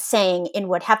a saying in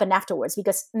what happened afterwards,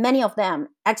 because many of them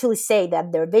actually say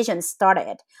that their vision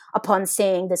started upon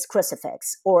seeing this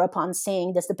crucifix or upon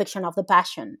seeing this depiction of the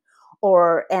passion.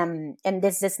 Or and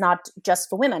this is not just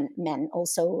for women; men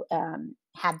also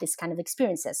had this kind of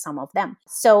experiences, some of them.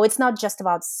 So it's not just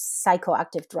about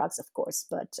psychoactive drugs, of course,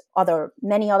 but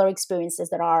many other experiences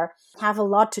that have a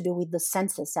lot to do with the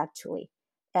senses, actually,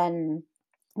 and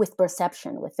with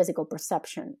perception, with physical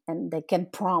perception, and they can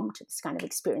prompt this kind of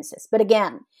experiences. But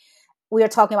again, we are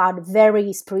talking about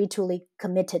very spiritually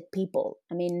committed people.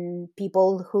 I mean,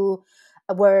 people who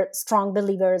were strong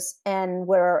believers and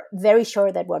were very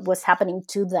sure that what was happening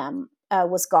to them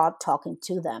was God talking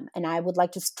to them. And I would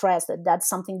like to stress that that's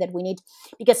something that we need,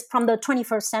 because from the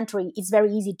 21st century, it's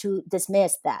very easy to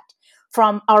dismiss that.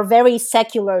 From our very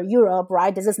secular Europe,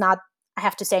 right? This is not, I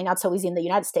have to say, not so easy in the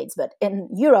United States, but in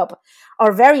Europe,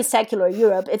 our very secular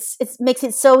Europe, it makes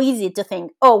it so easy to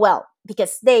think, oh, well,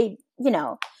 because they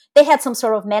had some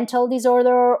sort of mental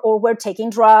disorder, or were taking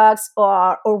drugs,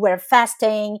 or were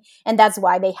fasting, and that's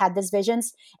why they had these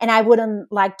visions. And I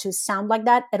wouldn't like to sound like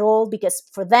that at all, because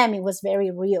for them it was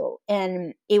very real,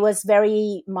 and it was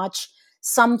very much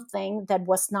something that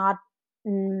was not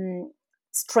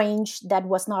strange, that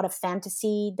was not a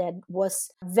fantasy, that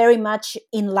was very much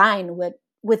in line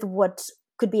with what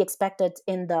could be expected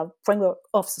in the framework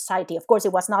of society. Of course,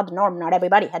 it was not the norm. Not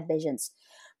everybody had visions.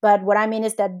 But what I mean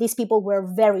is that these people were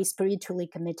very spiritually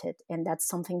committed, and that's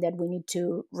something that we need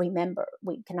to remember.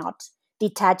 We cannot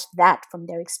detach that from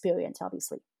their experience,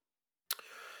 obviously.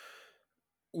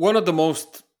 One of the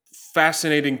most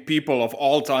fascinating people of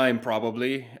all time,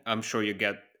 probably, I'm sure you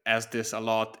get asked this a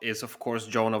lot, is of course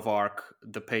Joan of Arc,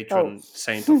 the Oh. patron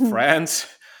saint of France.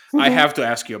 I have to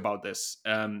ask you about this.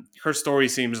 Her story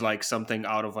seems like something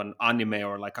out of an anime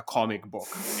or like a comic book.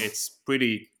 It's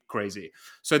pretty crazy.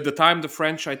 So at the time, the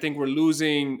French, I think, were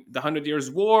losing the 100 Years'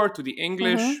 War to the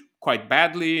English Mm-hmm. quite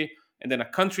badly. And then a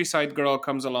countryside girl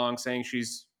comes along saying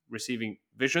she's receiving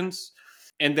visions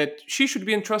and that she should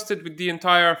be entrusted with the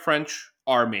entire French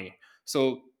army.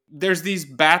 So there's these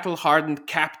battle hardened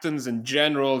captains and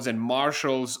generals and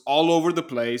marshals all over the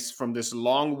place from this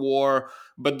long war.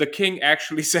 But the king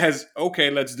actually says, okay,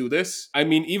 let's do this. I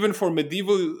mean, even for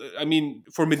medieval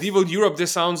Europe,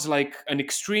 this sounds like an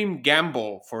extreme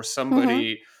gamble for Mm-hmm.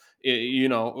 somebody,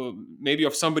 maybe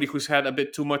of somebody who's had a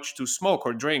bit too much to smoke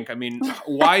or drink. I mean,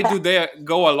 why do they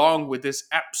go along with this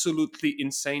absolutely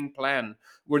insane plan?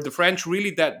 Were the French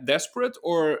really that desperate,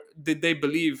 or did they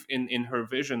believe in her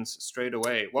visions straight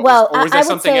away? Well, Or was there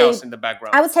something else in the I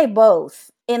background? would say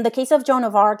both. In the case of Joan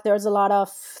of Arc, there's a lot of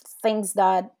things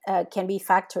that can be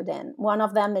factored in. One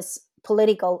of them is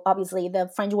political. Obviously, the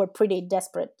French were pretty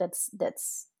desperate.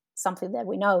 That's something that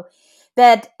we know.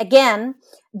 But again,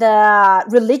 the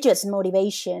religious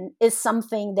motivation is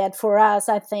something that for us,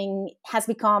 I think, has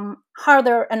become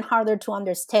harder and harder to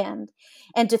understand,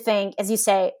 and to think, as you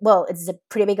say, well, it's a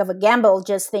pretty big of a gamble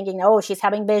just thinking, oh, she's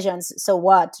having visions, so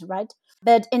what, right?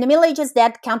 But in the Middle Ages,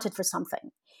 that counted for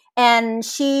something. And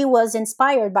she was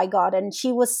inspired by God, and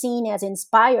she was seen as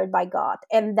inspired by God.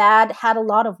 And that had a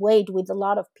lot of weight with a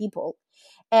lot of people.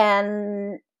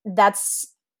 And that's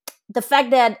the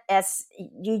fact that, as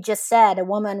you just said, a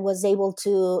woman was able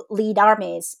to lead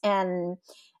armies and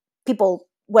people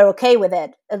were okay with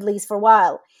it, at least for a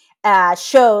while,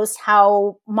 shows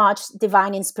how much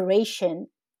divine inspiration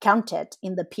counted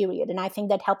in the period. And I think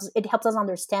that helps us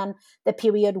understand the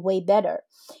period way better.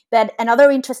 But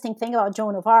another interesting thing about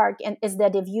Joan of Arc is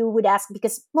that if you would ask,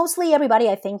 because mostly everybody,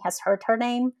 I think, has heard her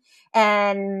name,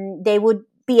 and they would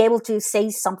be able to say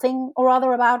something or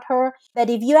other about her. But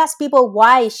if you ask people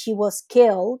why she was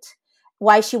killed,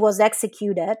 why she was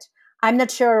executed, I'm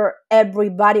not sure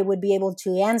everybody would be able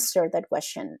to answer that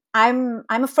question. I'm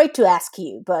afraid to ask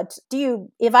you, but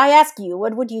if I ask you,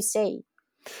 what would you say?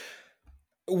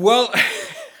 Well,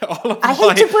 all I of hate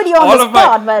my to put you on the all of my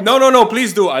spot, but no,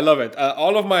 please do. I love it.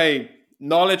 All of my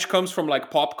knowledge comes from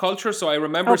like pop culture. So I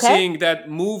remember okay. seeing that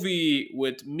movie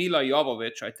with Mila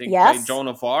Jovovich, I think, played Yes. Joan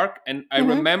of Arc, and I Mm-hmm.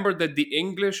 remember that the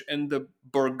English and the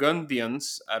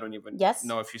Burgundians, I don't even Yes.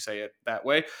 know if you say it that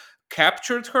way,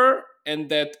 captured her, and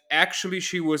that actually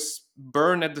she was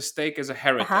burned at the stake as a Uh huh.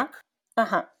 heretic. Uh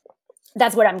huh.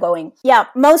 That's where I'm going. Yeah,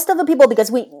 most of the people,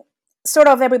 because we sort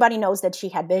of everybody knows that she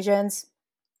had visions,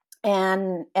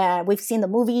 and we've seen the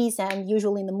movies, and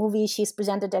usually in the movies she's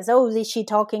presented as, oh, is she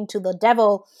talking to the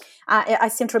devil? I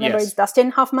seem to remember it's Yes,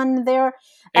 Dustin Hoffman there.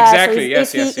 So exactly. is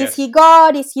Yes, he yes, is he yes.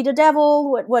 God? Is he the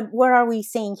devil? What are we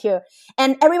saying here?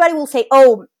 And everybody will say,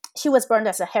 oh, she was burned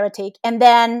as a heretic, and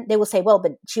then they will say, well,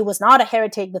 but she was not a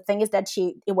heretic. The thing is that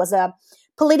it was a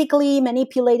politically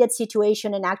manipulated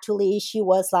situation, and actually she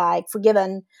was like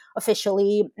forgiven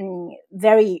officially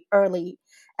very early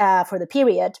for the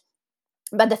period.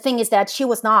 But the thing is that she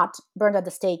was not burned at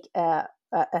the stake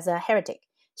as a heretic.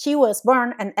 She was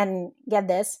burned, and get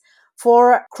this,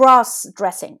 for cross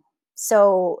dressing.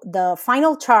 So the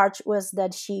final charge was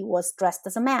that she was dressed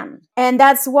as a man. And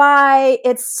that's why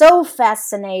it's so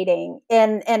fascinating.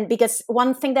 And because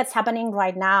one thing that's happening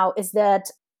right now is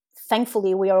that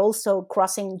thankfully we are also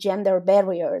crossing gender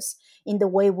barriers in the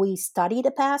way we study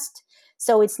the past.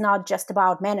 So it's not just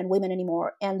about men and women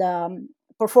anymore. And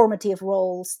performative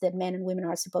roles that men and women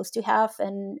are supposed to have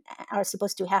and are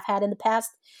supposed to have had in the past.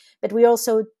 But we're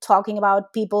also talking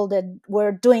about people that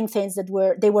were doing things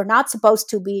that they were not supposed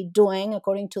to be doing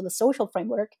according to the social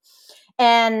framework.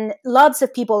 And lots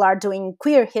of people are doing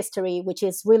queer history, which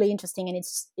is really interesting, and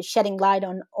it's shedding light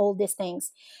on all these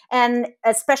things. And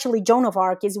especially Joan of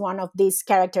Arc is one of these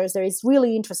characters that is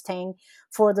really interesting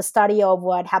for the study of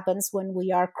what happens when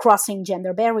we are crossing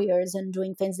gender barriers and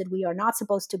doing things that we are not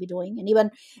supposed to be doing. And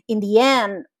even in the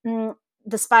end,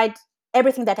 despite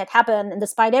everything that had happened and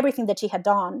despite everything that she had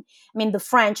done, I mean, the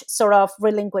French sort of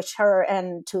relinquished her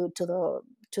and to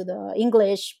the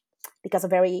English because of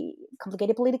very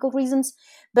complicated political reasons.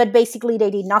 But basically, they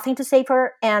did nothing to save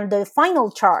her. And the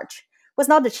final charge was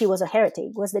not that she was a heretic,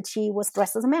 was that she was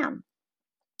dressed as a man.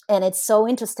 And it's so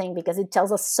interesting because it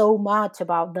tells us so much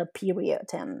about the period.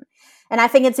 And I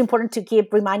think it's important to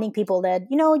keep reminding people that,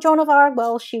 Joan of Arc,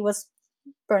 well, she was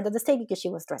burned at the stake because she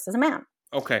was dressed as a man.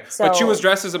 Okay. So, but she was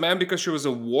dressed as a man because she was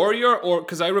a warrior? Or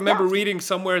because I remember yeah. reading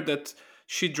somewhere that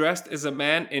she dressed as a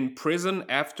man in prison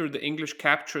after the English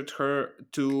captured her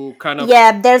to kind of...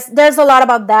 Yeah, there's a lot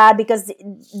about that, because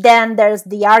then there's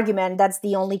the argument that's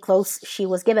the only clothes she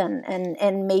was given.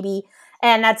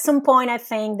 And at some point I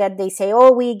think that they say,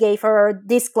 oh, we gave her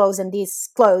these clothes,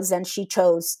 and she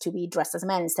chose to be dressed as a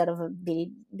man instead of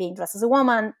being dressed as a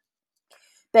woman.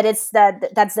 But it's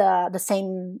that's the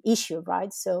same issue,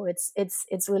 right? So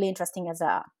it's really interesting as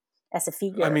a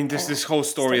figure. I mean, this whole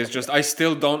story is just... I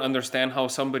still don't understand how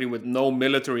somebody with no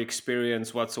military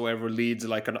experience whatsoever leads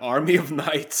like an army of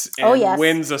knights and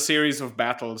wins a series of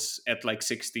battles at like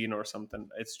 16 or something.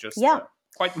 It's just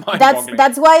quite mind-boggling.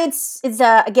 That's why it's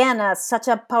again such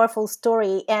a powerful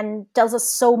story, and tells us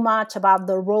so much about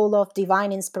the role of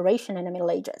divine inspiration in the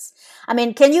Middle Ages. I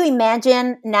mean, can you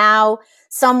imagine now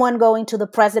someone going to the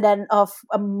president of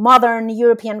a modern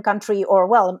European country, or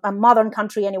a modern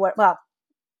country anywhere? Well,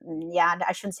 yeah,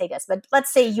 I shouldn't say this, but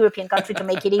let's say European country to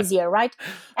make it easier, right?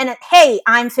 And hey,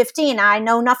 I'm 15, I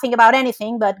know nothing about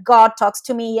anything, but God talks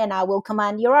to me and I will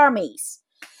command your armies.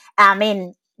 I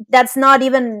mean, that's not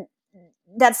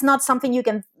something you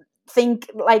can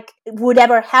think like would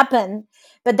ever happen,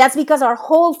 but that's because our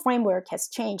whole framework has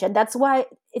changed. And that's why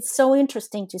it's so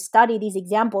interesting to study these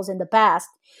examples in the past,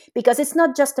 because it's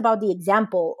not just about the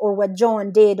example or what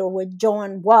Joan did or what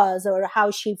Joan was or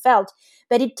how she felt,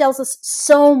 but it tells us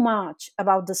so much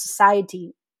about the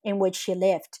society in which she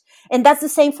lived. And that's the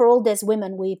same for all these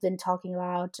women we've been talking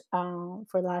about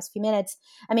for the last few minutes.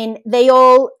 I mean, they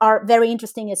all are very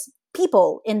interesting as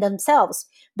people in themselves,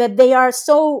 but they are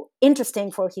so interesting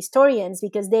for historians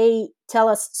because they tell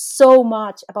us so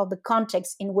much about the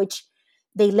context in which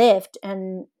they lived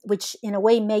and which in a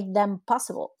way made them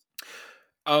possible.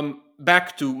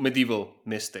 Back to medieval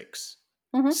mystics.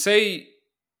 Mm-hmm. Say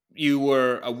you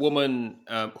were a woman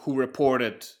who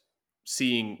reported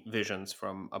seeing visions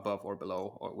from above or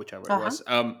below, or whichever it was.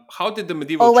 How did the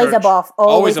medieval always church... above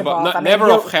always above.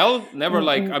 Never of hell, never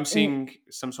like I'm seeing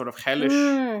some sort of hellish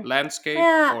landscape.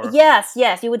 Yeah, or... yes,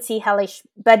 you would see hellish,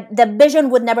 but the vision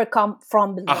would never come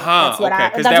from below. That's what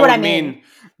I mean.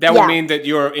 That would mean that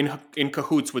you're in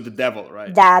cahoots with the devil,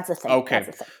 right? That's the thing. Okay.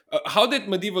 That's the thing. How did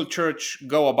medieval church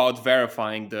go about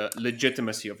verifying the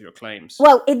legitimacy of your claims?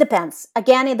 Well, it depends.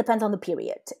 Again, it depends on the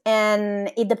period.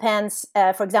 And it depends,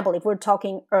 for example, if we're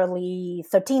talking early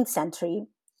 13th century,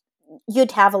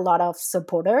 you'd have a lot of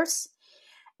supporters.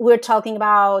 We're talking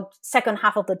about second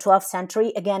half of the 12th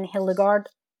century. Again, Hildegard,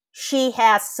 she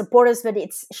has supporters, but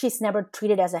she's never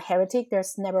treated as a heretic.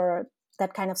 There's never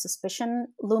that kind of suspicion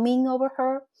looming over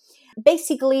her.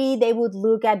 Basically, they would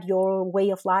look at your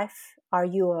way of life. Are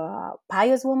you a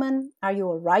pious woman? Are you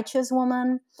a righteous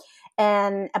woman?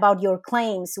 And about your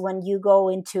claims when you go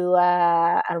into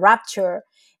a rapture,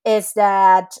 is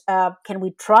that can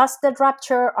we trust that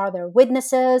rapture? Are there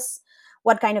witnesses?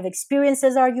 What kind of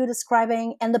experiences are you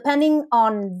describing? And depending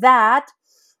on that,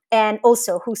 and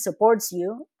also who supports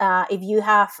you, if you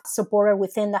have supporter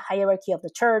within the hierarchy of the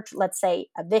church, let's say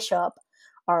a bishop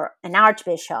or an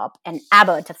archbishop, an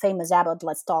abbot, a famous abbot,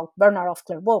 let's talk Bernard of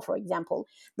Clairvaux, for example,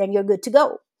 then you're good to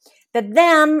go. But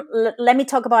then let me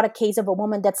talk about a case of a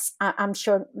woman that's, I'm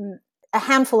sure a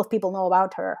handful of people know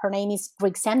about her. Her name is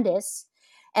Grixendis,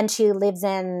 and she lives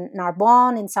in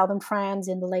Narbonne in southern France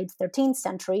in the late 13th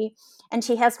century, and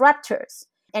she has raptures.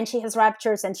 And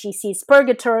she sees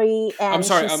purgatory. And I'm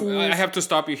sorry, I have to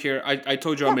stop you here. I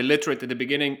told you I'm illiterate at the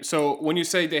beginning. So when you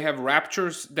say they have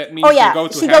raptures, that means they go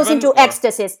to she heaven? Goes into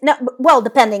ecstasies. No, well,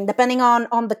 depending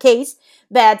on the case,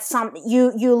 but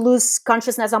you lose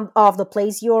consciousness of the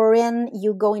place you're in.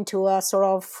 You go into a sort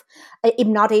of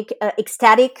hypnotic,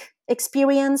 ecstatic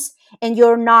experience. and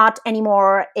you're not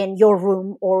anymore in your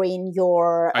room or in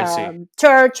your I see.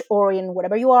 church or in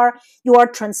whatever you are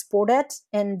transported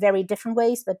in very different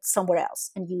ways, but somewhere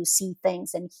else, and you see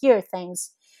things and hear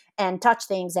things and touch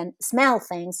things and smell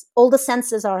things. All the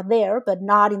senses are there, but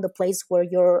not in the place where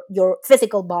your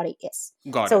physical body is.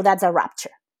 Got So it. that's a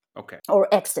rapture Okay. or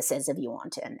ecstasies, if you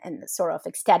want, and sort of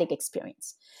ecstatic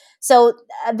experience. So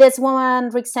this woman,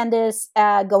 Rick Sanders,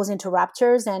 goes into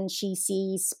raptures, and she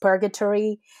sees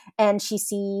purgatory, and she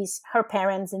sees her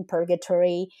parents in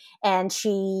purgatory, and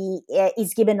she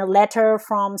is given a letter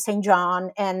from St.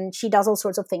 John, and she does all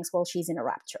sorts of things while she's in a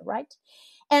rapture, right?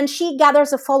 And she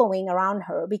gathers a following around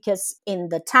her because in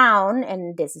the town,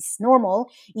 and this is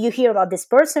normal, you hear about this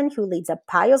person who leads a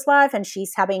pious life and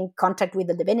she's having contact with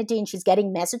the divinity and she's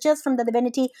getting messages from the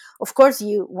divinity. Of course,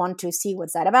 you want to see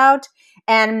what's that about.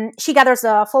 And she gathers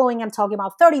a following. I'm talking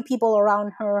about 30 people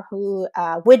around her who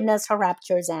witness her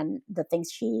raptures and the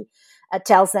things she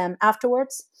tells them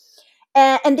afterwards.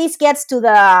 And this gets to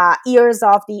the ears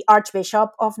of the Archbishop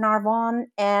of Narbonne,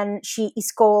 and she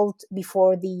is called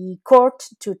before the court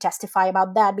to testify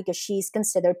about that because she is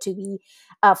considered to be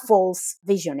a false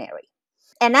visionary.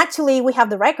 And actually, we have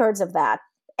the records of that.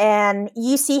 And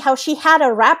you see how she had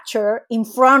a rapture in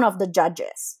front of the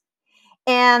judges.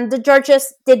 And the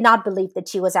judges did not believe that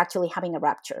she was actually having a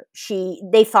rapture.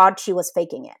 They thought she was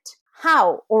faking it.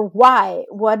 How or why?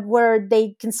 What were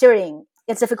they considering?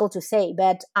 It's difficult to say,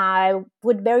 but I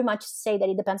would very much say that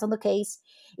it depends on the case.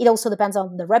 It also depends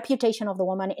on the reputation of the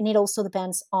woman, and it also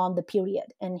depends on the period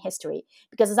in history.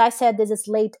 Because as I said, this is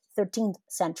late 13th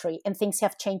century, and things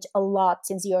have changed a lot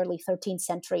since the early 13th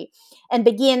century. And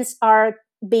beguines are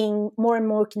being more and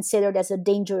more considered as a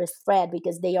dangerous threat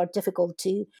because they are difficult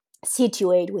to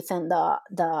situate within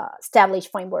the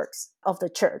established frameworks of the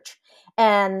church.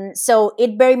 And so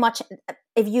it very much,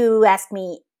 if you ask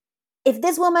me, if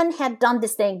this woman had done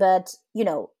this thing, but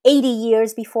 80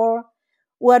 years before,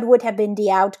 what would have been the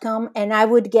outcome? And I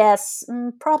would guess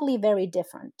probably very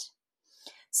different.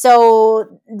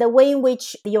 So the way in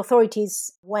which the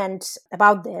authorities went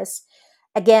about this,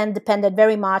 again, depended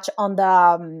very much on the,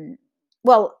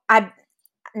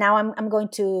 I'm going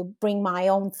to bring my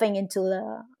own thing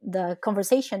into the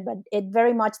conversation, but it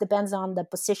very much depends on the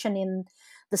position in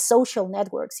the social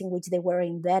networks in which they were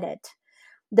embedded,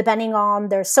 depending on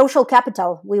their social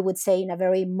capital, we would say in a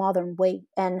very modern way,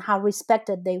 and how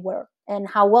respected they were and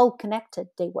how well connected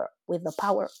they were with the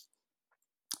power.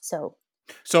 So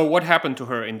what happened to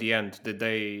her in the end? Did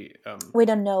they? We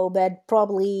don't know, but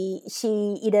probably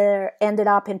she either ended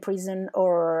up in prison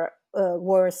or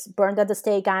worse, burned at the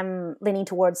stake. I'm leaning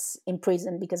towards in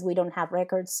prison because we don't have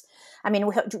records. I mean,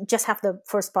 just have the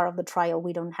first part of the trial.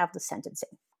 We don't have the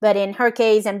sentencing. But in her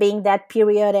case, and being that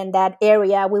period and that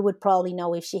area, we would probably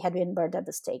know if she had been burned at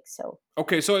the stake. So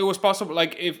Okay, so it was possible,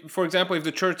 like if, for example, if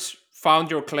the church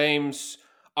found your claims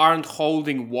aren't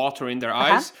holding water in their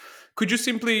uh-huh. eyes, could you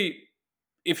simply,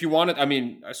 if you wanted, I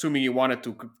mean, assuming you wanted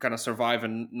to kind of survive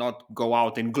and not go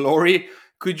out in glory,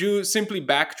 could you simply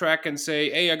backtrack and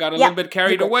say, hey, I got a Yeah, little bit you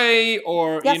carried could. away,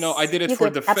 or, I Yes, did it you for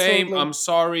could. the fame, Absolutely. I'm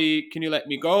sorry, can you let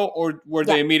me go? Or were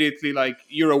Yeah. they immediately like,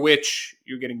 you're a witch,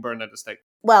 you're getting burned at the stake?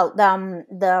 Well,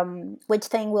 the witch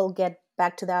thing, we'll get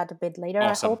back to that a bit later,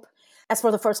 I Awesome. hope. As for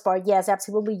the first part, yes,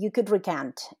 absolutely. You could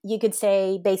recant. You could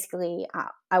say, basically,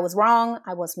 I was wrong.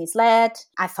 I was misled.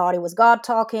 I thought it was God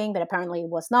talking, but apparently it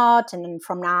was not. And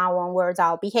from now onwards,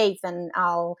 I'll behave and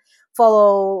I'll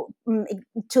follow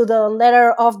to the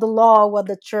letter of the law what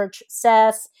the church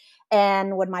says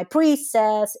and what my priest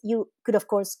says. You could, of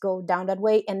course, go down that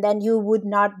way. And then you would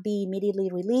not be immediately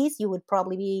released. You would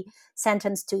probably be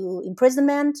sentenced to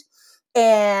imprisonment.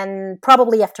 And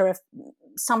probably after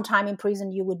some time in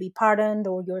prison, you would be pardoned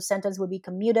or your sentence would be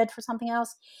commuted for something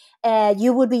else.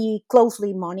 You would be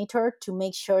closely monitored to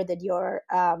make sure that your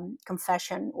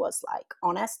confession was like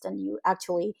honest and you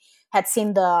actually had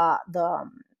seen the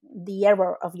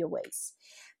error of your ways.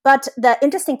 But the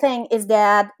interesting thing is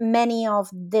that many of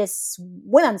these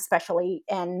women, especially,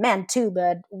 and men too,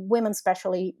 but women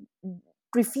especially,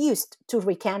 refused to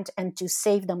recant and to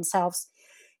save themselves,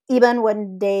 even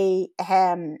when they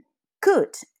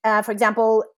could. For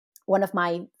example, one of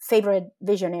my favorite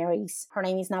visionaries, her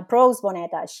name is now Prose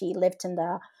Bonetta. She lived in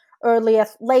the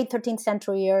late 13th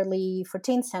century, early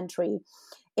 14th century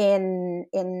in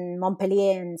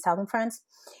Montpellier in southern France.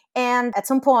 And at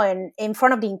some point, in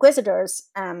front of the inquisitors,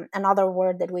 another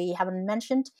word that we haven't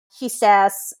mentioned, she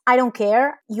says, I don't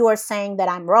care. You are saying that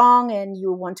I'm wrong and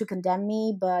you want to condemn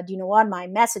me, but you know what? My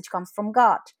message comes from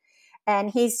God.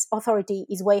 And his authority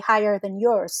is way higher than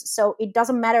yours. So it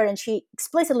doesn't matter. And she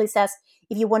explicitly says,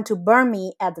 if you want to burn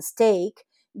me at the stake,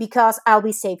 because I'll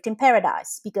be saved in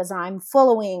paradise, because I'm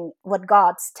following what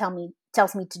God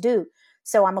tells me to do.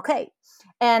 So I'm okay.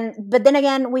 But then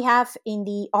again, we have in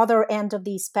the other end of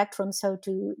the spectrum, so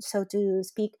to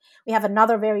speak, we have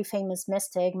another very famous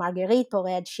mystic, Marguerite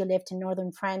Porete. She lived in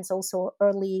northern France, also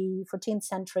early 14th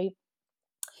century,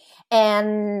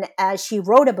 and she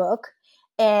wrote a book,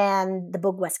 and the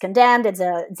book was condemned. It's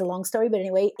a long story, but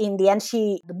anyway, in the end,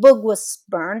 the book was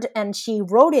burned, and she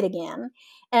wrote it again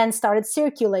and started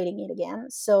circulating it again.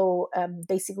 So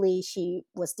basically, she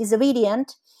was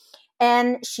disobedient,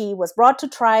 and she was brought to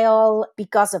trial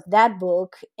because of that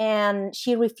book, and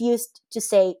she refused to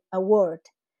say a word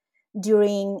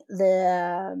during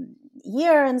the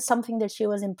year and something that she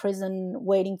was in prison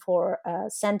waiting for a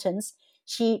sentence.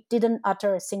 She didn't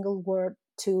utter a single word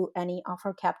to any of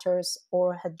her captors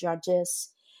or her judges,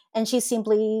 and she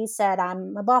simply said,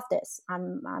 "I'm above this.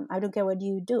 I don't care what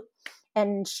you do."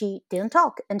 And she didn't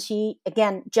talk. And she,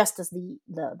 again, just as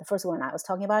the first one I was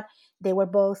talking about, they were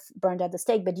both burned at the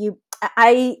stake. But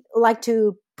I like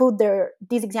to put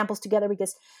these examples together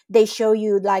because they show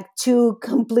you like two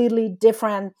completely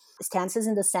different stances,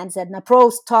 in the sense that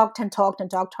Naprose talked and talked and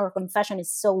talked. Her confession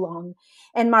is so long,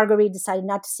 and Marguerite decided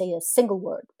not to say a single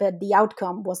word, but the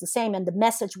outcome was the same and the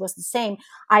message was the same.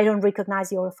 I don't recognize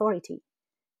your authority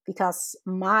because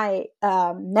my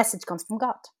message comes from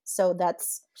God. So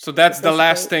that's the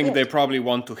last basically thing they it. probably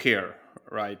want to hear,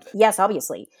 right? Yes,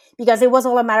 obviously, because it was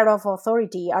all a matter of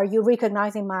authority. Are you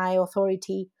recognizing my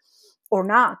authority or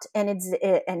not?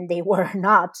 And they were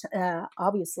not,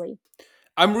 obviously.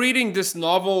 I'm reading this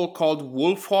novel called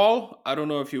Wolf Hall. I don't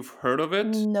know if you've heard of it.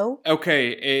 No.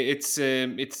 Okay,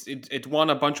 it won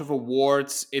a bunch of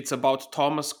awards. It's about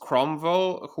Thomas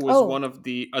Cromwell, who was Oh. one of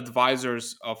the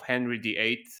advisors of Henry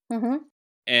VIII. Mm-hmm.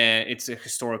 And it's a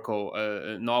historical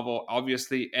novel,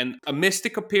 obviously. And a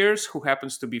mystic appears who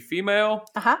happens to be female,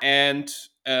 Uh-huh. and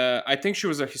I think she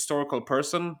was a historical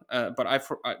person, but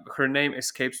her name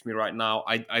escapes me right now.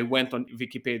 I went on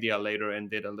Wikipedia later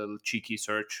and did a little cheeky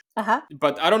search. Uh-huh.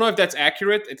 But I don't know if that's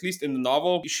accurate. At least in the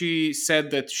novel, she said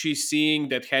that she's seeing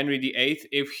that Henry VIII,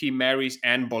 if he marries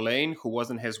Anne Boleyn, who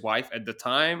wasn't his wife at the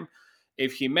time,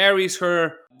 if he marries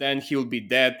her, then he'll be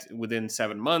dead within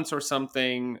 7 months or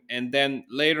something. And then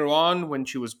later on, when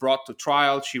she was brought to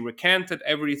trial, she recanted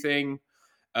everything.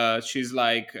 She's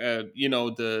like,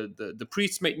 the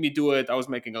priests made me do it. I was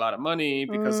making a lot of money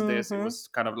because of this. It Mm-hmm. was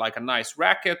kind of like a nice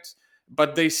racket,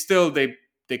 but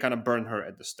they kind of burn her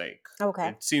at the stake. Okay.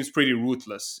 It seems pretty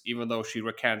ruthless, even though she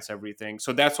recants everything.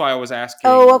 So that's why I was Oh, asking.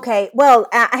 okay. Well,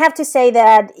 I have to say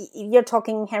that you're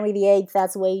talking Henry VIII.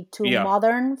 That's way too Yeah.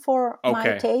 modern for my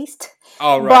Okay. taste.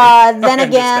 All right. But then I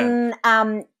understand.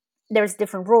 again, there's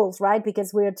different rules, right?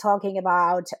 Because we're talking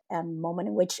about a moment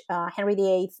in which Henry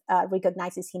VIII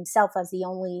recognizes himself as the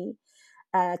only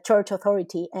church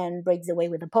authority and breaks away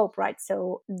with the Pope, right?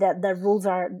 So the rules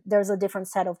there's a different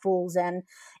set of rules, and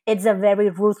it's a very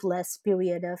ruthless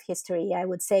period of history, I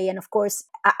would say. And of course,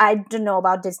 I don't know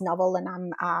about this novel,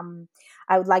 and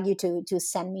I would like you to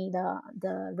send me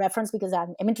the reference because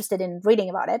I'm interested in reading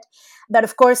about it. But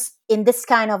of course, in this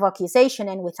kind of accusation,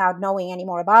 and without knowing any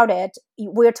more about it,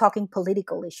 we're talking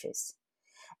political issues.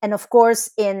 And of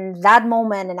course, in that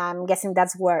moment, and I'm guessing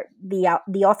that's where the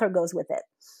author goes with it,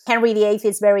 Henry VIII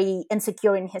is very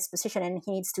insecure in his position, and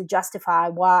he needs to justify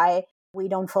why we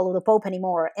don't follow the Pope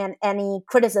anymore. And any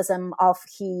criticism of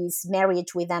his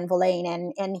marriage with Anne Boleyn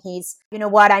and his, you know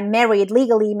what, I'm married,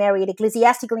 legally married,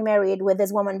 ecclesiastically married with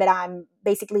this woman, but I'm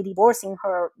basically divorcing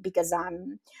her because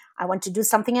I want to do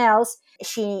something else.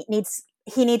 He needs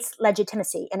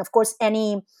legitimacy. And of course,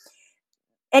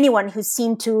 anyone who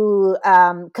seemed to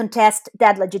contest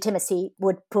that legitimacy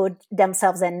would put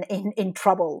themselves in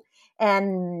trouble.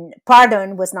 And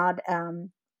pardon was not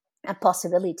a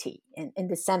possibility in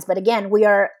this sense. But again, we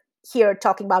are here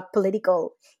talking about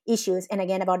political issues, and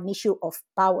again, about an issue of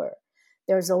power.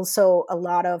 There's also a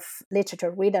lot of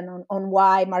literature written on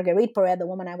why Marguerite Porete, the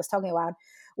woman I was talking about,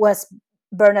 was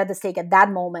burned at the stake at that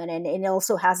moment, and it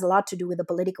also has a lot to do with the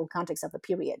political context of the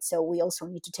period. So we also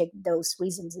need to take those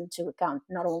reasons into account,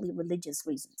 not only religious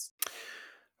reasons.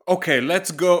 Okay,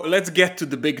 let's go. Let's get to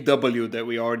the big W that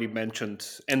we already mentioned,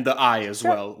 and the I as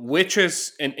Sure. well.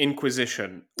 Witches and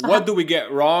Inquisition. Uh-huh. What do we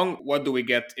get wrong? What do we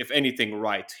get, if anything,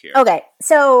 right here? Okay,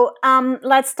 so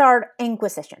let's start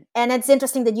Inquisition. And it's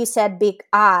interesting that you said big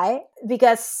I,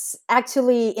 because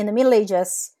actually in the Middle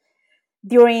Ages,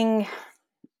 during,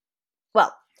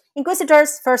 well,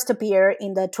 inquisitors first appear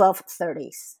in the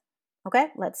 1230s. Okay,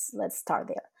 let's start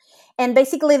there. And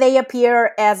basically they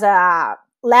appear as a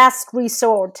last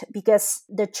resort because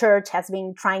the church has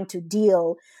been trying to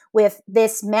deal with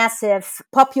this massive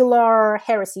popular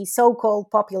heresy,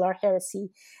 so-called popular heresy,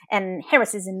 and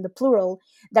heresies in the plural,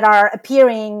 that are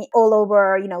appearing all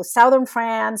over, southern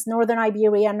France, northern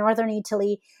Iberia, northern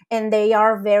Italy, and they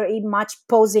are very much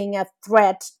posing a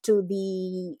threat to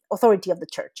the authority of the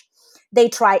church. They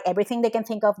try everything they can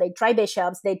think of. They try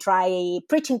bishops. They try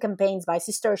preaching campaigns by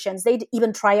Cistercians. They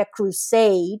even try a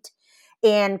crusade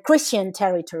in Christian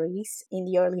territories in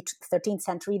the early 13th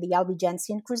century, the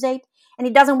Albigensian Crusade, and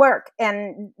it doesn't work.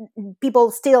 And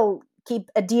people still keep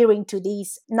adhering to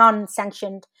these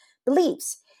non-sanctioned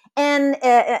beliefs. And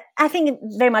I think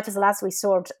very much as a last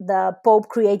resort, the Pope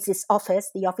creates this office,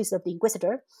 the office of the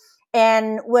Inquisitor.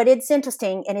 And what it's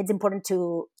interesting and it's important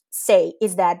to say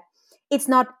is that it's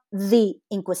not the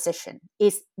Inquisition,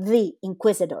 it's the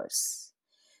Inquisitors.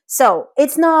 So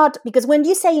it's not, because when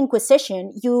you say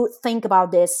Inquisition, you think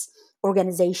about this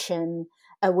organization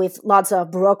with lots of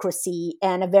bureaucracy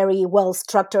and a very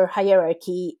well-structured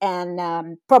hierarchy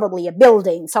and probably a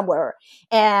building somewhere.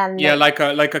 And Yeah, like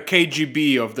a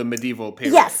KGB of the medieval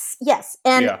period. Yes.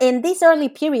 And in this early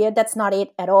period, that's not it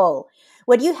at all.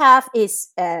 What you have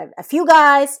is a few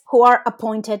guys who are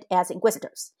appointed as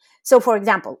inquisitors. So, for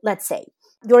example, let's say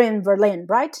you're in Berlin,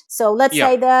 right? So let's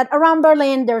say that around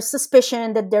Berlin, there's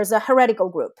suspicion that there's a heretical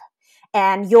group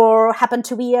and you happen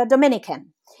to be a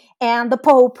Dominican. And the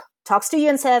Pope talks to you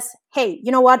and says, hey,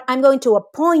 you know what? I'm going to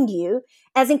appoint you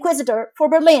as inquisitor for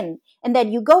Berlin. And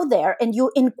then you go there and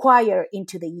you inquire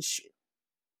into the issue.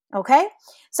 Okay?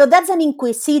 So that's an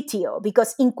inquisitio,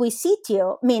 because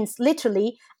inquisitio means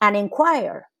literally an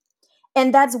inquirer.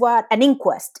 And that's what an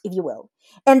inquest, if you will.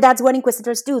 And that's what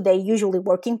inquisitors do. They usually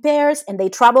work in pairs and they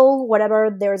travel wherever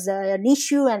there's an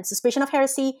issue and suspicion of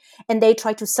heresy, and they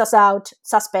try to suss out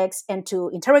suspects and to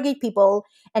interrogate people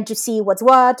and to see what's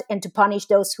what and to punish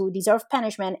those who deserve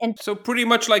punishment. And so pretty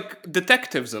much like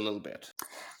detectives a little bit.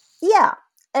 Yeah.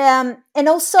 And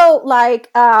also like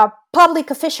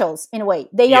public officials in a way.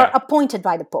 They are appointed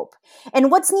by the Pope. And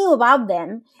what's new about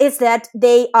them is that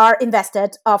they are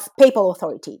invested of papal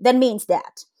authority. That means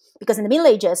that because in the Middle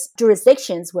Ages,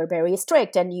 jurisdictions were very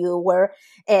strict, and you were,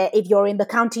 if you're in the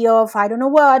county of I don't know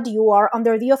what, you are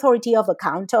under the authority of the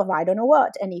count of I don't know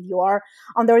what. And if you are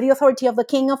under the authority of the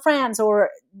King of France,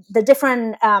 or the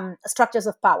different structures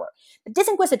of power. But these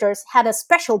inquisitors had a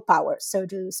special power, so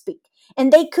to speak,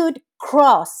 and they could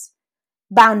cross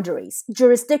boundaries,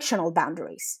 jurisdictional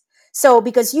boundaries. So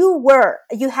because you were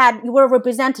a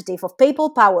representative of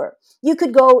papal power, you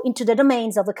could go into the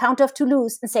domains of the Count of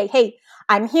Toulouse and say, hey,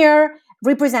 I'm here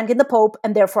representing the Pope,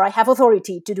 and therefore I have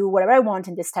authority to do whatever I want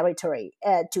in this territory,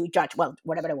 to judge,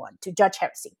 whatever I want, to judge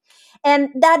heresy. And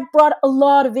that brought a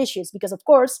lot of issues because, of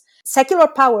course, secular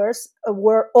powers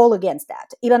were all against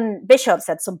that. Even bishops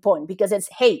at some point, because it's,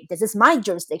 hey, this is my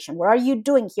jurisdiction. What are you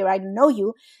doing here? I don't know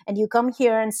you. And you come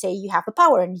here and say you have the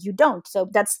power and you don't. So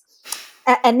that's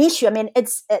an issue. I mean,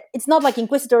 it's not like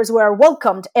inquisitors were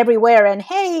welcomed everywhere and,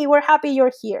 hey, we're happy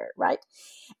you're here, right?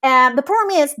 And the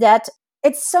problem is that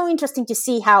it's so interesting to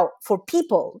see how, for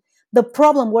people, the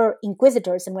problem were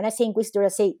inquisitors. And when I say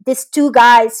inquisitors, I say these two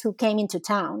guys who came into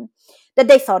town, that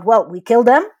they thought, well, we killed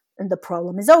them and the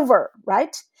problem is over,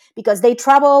 right? Because they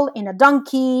travel in a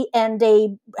donkey and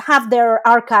they have their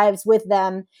archives with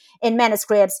them in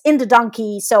manuscripts in the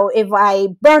donkey. So if I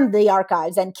burn the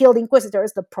archives and kill the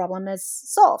inquisitors, the problem is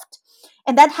solved.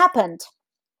 And that happened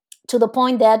to the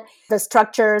point that the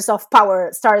structures of power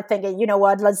started thinking, you know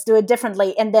what, let's do it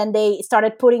differently. And then they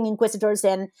started putting inquisitors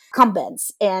in convents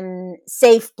and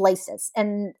safe places.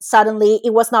 And suddenly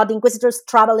it was not the inquisitors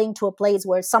traveling to a place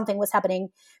where something was happening,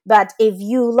 but if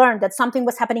you learned that something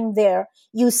was happening there,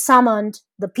 you summoned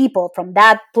the people from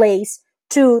that place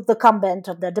to the convent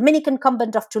of the Dominican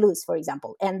convent of Toulouse, for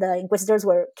example. And the inquisitors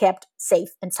were kept safe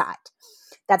inside.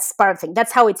 That's part of the thing.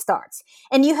 That's how it starts.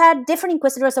 And you had different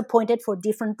inquisitors appointed for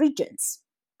different regions.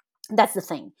 That's the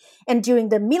thing. And during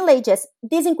the Middle Ages,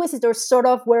 these inquisitors sort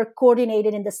of were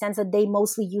coordinated in the sense that they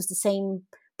mostly used the same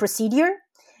procedure,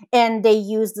 and they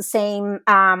used the same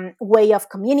way of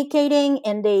communicating,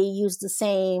 and they used the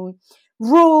same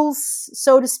rules,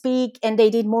 so to speak, and they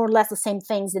did more or less the same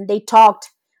things, and they talked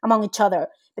among each other.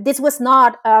 But this was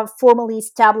not a formally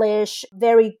established,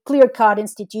 very clear-cut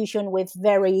institution with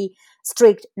very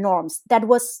strict norms.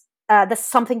 That's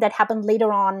something that happened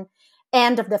later on,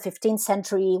 end of the 15th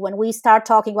century, when we start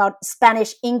talking about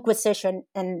Spanish Inquisition,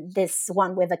 and this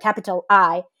one with a capital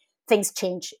I, things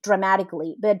change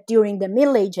dramatically. But during the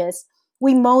Middle Ages,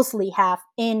 we mostly have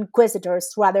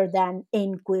inquisitors rather than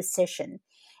inquisition.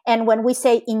 And when we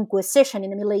say inquisition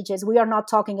in the Middle Ages, we are not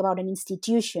talking about an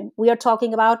institution. We are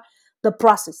talking about the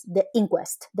process, the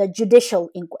inquest, the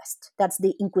judicial inquest. That's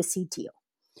the inquisitio.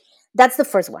 That's the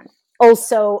first one.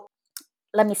 Also,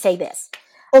 let me say this.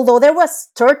 Although there was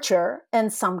torture in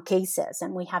some cases,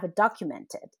 and we have it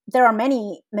documented, there are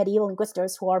many medieval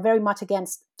inquisitors who are very much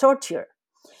against torture.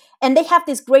 And they have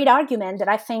this great argument that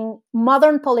I think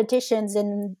modern politicians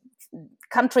in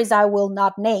countries I will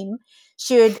not name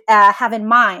should have in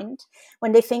mind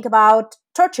when they think about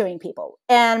torturing people.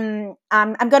 And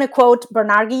I'm going to quote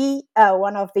Bernardi,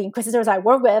 one of the inquisitors I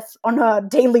work with on a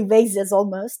daily basis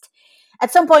almost.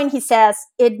 At some point, he says,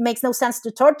 it makes no sense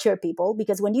to torture people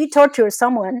because when you torture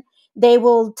someone, they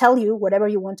will tell you whatever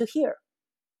you want to hear.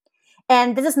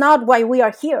 And this is not why we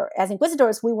are here. As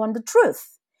inquisitors, we want the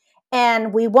truth.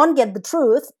 And we won't get the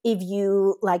truth if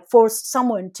you force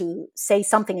someone to say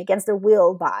something against their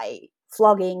will by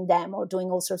flogging them or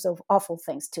doing all sorts of awful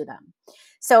things to them.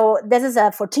 So this is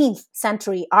a 14th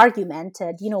century argument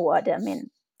that,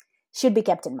 should be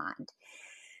kept in mind.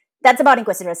 That's about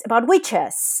inquisitors. About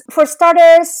witches. For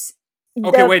starters...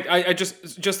 Okay, wait. I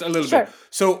just a little Sure. bit.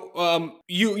 So,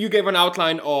 you gave an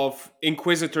outline of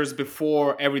inquisitors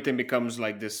before everything becomes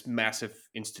like this massive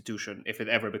institution, if it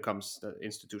ever becomes the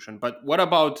institution. But what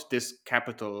about this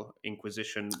capital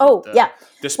Inquisition?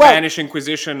 The Spanish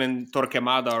Inquisition in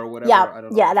Torquemada or whatever. I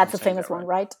don't know. Yeah, that's a famous one,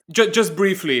 right? Just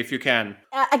briefly, if you can.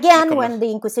 Again, when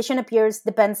the Inquisition appears,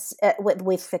 depends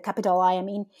with the capital I.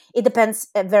 It depends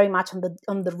very much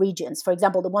on the regions. For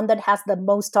example, the one that has the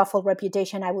most awful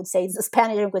reputation, I would say, is the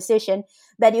Spanish Inquisition.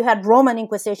 But you had Roman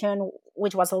Inquisition,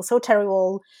 which was also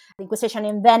terrible. The Inquisition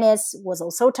in Venice was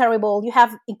also terrible. You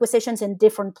have Inquisitions in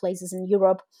different places in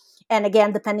Europe, and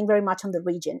again, depending very much on the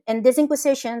region. And these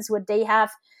Inquisitions, what they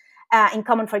have in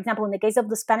common, for example, in the case of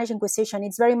the Spanish Inquisition,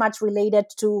 it's very much related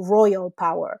to royal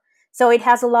power. So it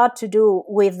has a lot to do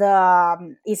with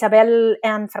Isabel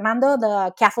and Fernando,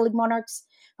 the Catholic monarchs,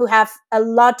 who have a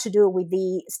lot to do with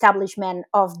the establishment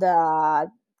of the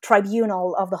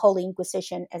Tribunal of the Holy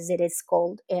Inquisition, as it is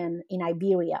called in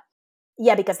Iberia.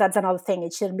 Yeah, because that's another thing.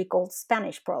 It shouldn't be called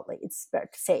Spanish, probably. It's better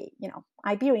to say,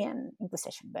 Iberian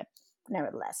Inquisition, but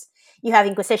nevertheless. You have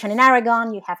Inquisition in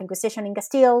Aragon, you have Inquisition in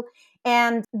Castile,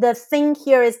 and the thing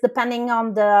here is depending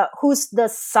on who's the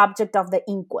subject of the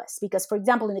inquest. Because, for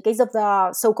example, in the case of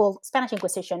the so-called Spanish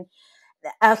Inquisition,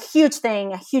 a huge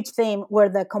theme were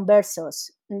the conversos.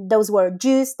 Those were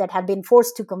Jews that had been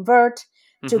forced to convert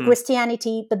to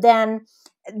Christianity, but then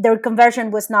their conversion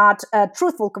was not a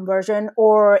truthful conversion,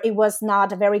 or it was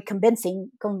not a very convincing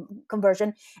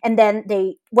conversion. And then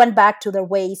they went back to their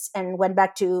ways and went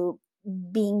back to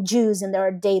being Jews in their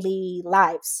daily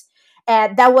lives.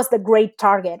 That was the great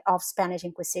target of Spanish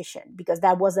Inquisition, because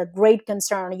that was a great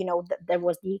concern. There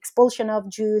was the expulsion of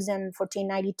Jews in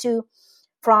 1492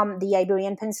 from the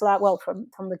Iberian Peninsula,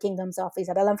 from the kingdoms of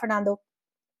Isabel and Fernando.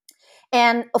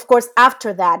 And of course,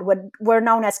 after that, what were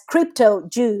known as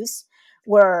crypto-Jews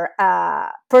were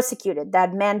persecuted.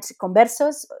 That meant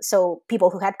conversos, so people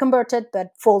who had converted but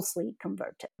falsely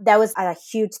converted. That was a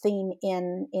huge theme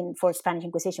for Spanish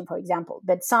Inquisition, for example.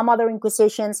 But some other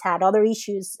Inquisitions had other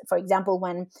issues. For example,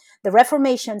 when the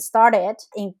Reformation started,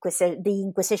 the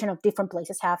Inquisition of different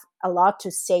places have a lot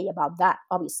to say about that,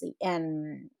 obviously.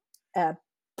 And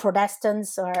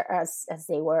Protestants, or as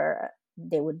they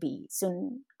would be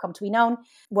soon come to be known,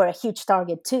 were a huge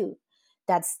target too.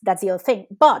 That's the other thing.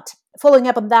 But following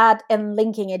up on that and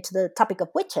linking it to the topic of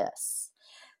witches,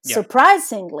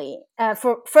 surprisingly,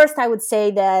 first I would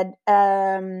say that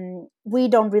we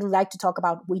don't really like to talk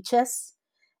about witches,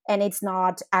 and it's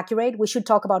not accurate. We should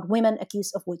talk about women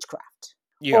accused of witchcraft,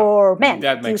 or men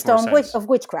accused of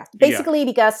witchcraft. Basically,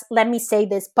 because, let me say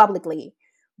this publicly,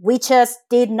 witches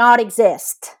did not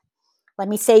exist. Let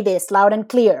me say this loud and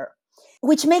clear.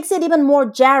 Which makes it even more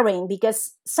jarring,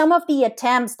 because some of the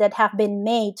attempts that have been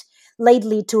made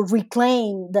lately to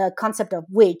reclaim the concept of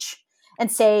witch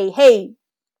and say, hey,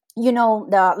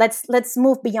 let's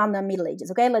move beyond the Middle Ages,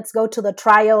 okay? Let's go to the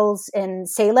trials in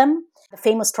Salem, the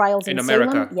famous trials in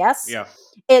America. Salem. Yes. Yeah.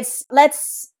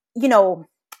 Let's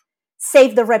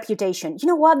save the reputation. You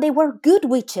know what? They were good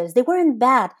witches. They weren't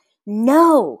bad.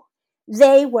 No,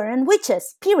 they weren't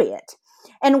witches, period.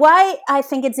 And why I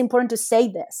think it's important to say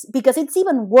this, because it's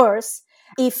even worse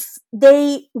if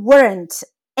they weren't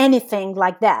anything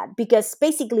like that. Because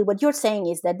basically what you're saying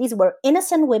is that these were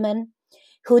innocent women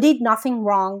who did nothing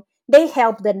wrong. They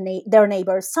helped their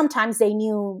neighbors. Sometimes they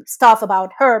knew stuff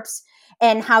about herbs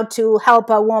and how to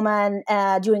help a woman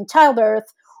during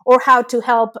childbirth, or how to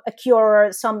help cure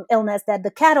some illness that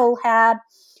the cattle had.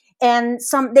 And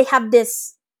they have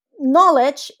this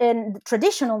knowledge, and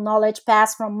traditional knowledge,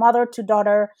 passed from mother to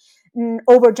daughter,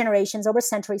 over generations, over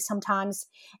centuries sometimes.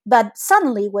 But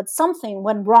suddenly, when something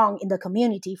went wrong in the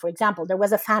community, for example, there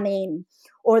was a famine,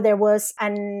 or there was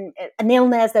an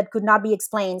illness that could not be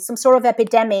explained, some sort of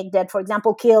epidemic that, for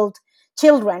example, killed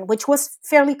children, which was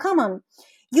fairly common,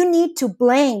 you need to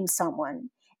blame someone.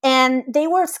 And they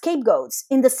were scapegoats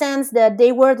in the sense that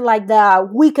they were like the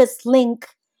weakest link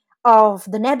of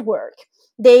the network.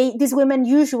 These women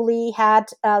usually had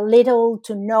little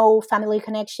to no family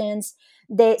connections.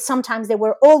 Sometimes they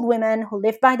were old women who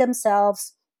lived by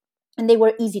themselves, and they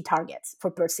were easy targets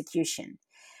for persecution.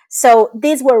 So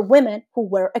these were women who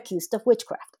were accused of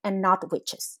witchcraft and not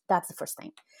witches. That's the first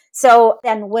thing. So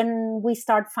then when we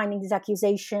start finding these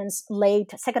accusations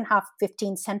late second half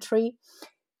 15th century,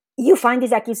 you find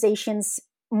these accusations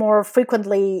more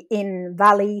frequently in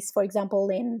valleys, for example,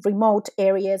 in remote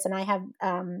areas. And I have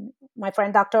my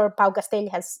friend Dr. Pau Castell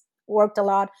has worked a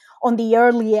lot on the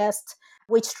earliest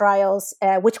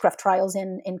witchcraft trials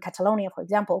in Catalonia, for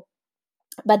example.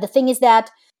 But the thing is that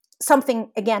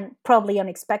something, again, probably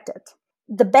unexpected.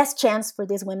 The best chance for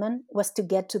these women was to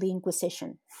get to the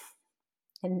Inquisition.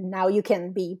 And now you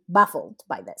can be baffled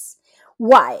by this.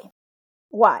 Why?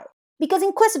 Why? Because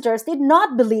inquisitors did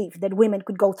not believe that women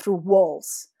could go through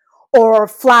walls or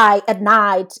fly at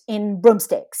night in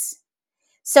broomsticks.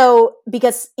 So,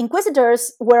 because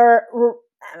inquisitors were,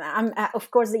 of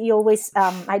course, you always,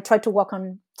 I try to walk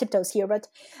on tiptoes here, but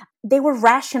they were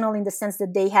rational in the sense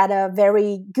that they had a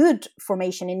very good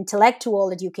formation,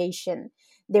 intellectual education.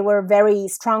 They were very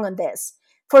strong on this.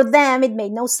 For them, it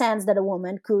made no sense that a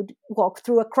woman could walk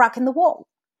through a crack in the wall,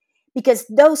 because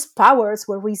those powers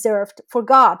were reserved for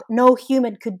God. No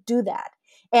human could do that.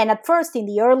 And at first, in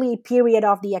the early period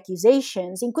of the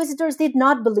accusations, inquisitors did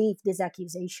not believe these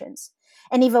accusations.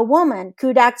 And if a woman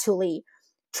could actually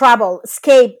travel,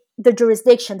 escape the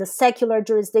jurisdiction, the secular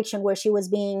jurisdiction where she was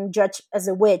being judged as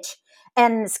a witch,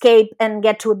 and escape and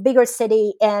get to a bigger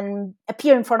city and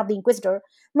appear in front of the inquisitor,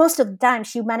 most of the time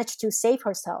she managed to save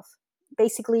herself,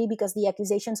 basically because the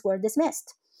accusations were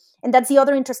dismissed. And that's the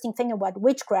other interesting thing about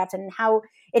witchcraft and how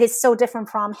it is so different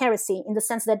from heresy, in the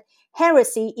sense that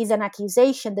heresy is an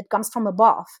accusation that comes from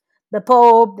above. The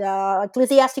Pope, the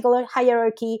ecclesiastical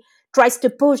hierarchy tries to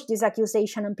push this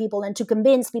accusation on people and to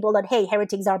convince people that, hey,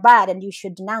 heretics are bad and you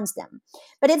should denounce them.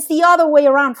 But it's the other way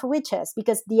around for witches,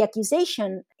 because the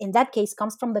accusation in that case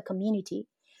comes from the community,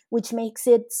 which makes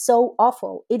it so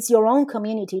awful. It's your own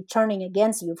community turning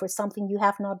against you for something you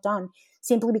have not done,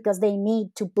 simply because they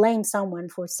need to blame someone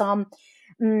for some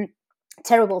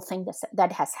terrible thing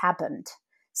that has happened.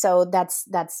 So that's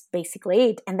basically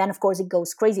it. And then, of course, it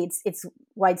goes crazy. It's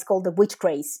why it's called the witch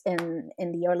craze in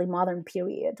the early modern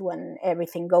period, when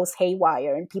everything goes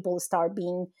haywire and people start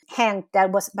being hanged.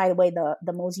 That was, by the way,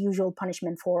 the most usual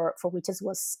punishment for witches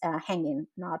was hanging,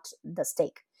 not the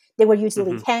stake. They were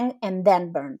usually hanged and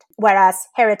then burned, whereas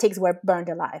heretics were burned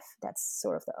alive. That's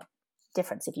sort of the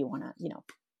difference, if you want to,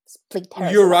 split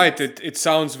heresy. You're right. It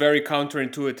sounds very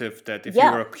counterintuitive that if you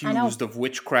were I know. accused of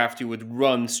witchcraft, you would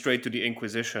run straight to the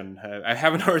Inquisition. I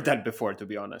haven't heard that before, to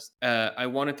be honest. I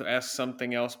wanted to ask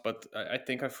something else, but I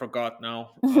think I forgot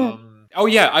now. Oh,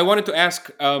 yeah. I wanted to ask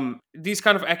these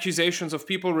kind of accusations of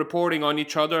people reporting on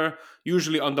each other,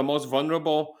 usually on the most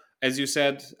vulnerable, as you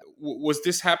said. Was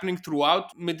this happening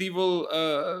throughout medieval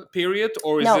period,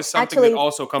 or is No, this something that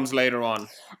also comes later on?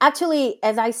 Actually,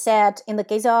 as I said, in the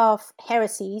case of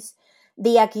heresies,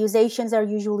 the accusations are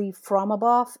usually from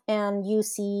above, and you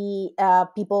see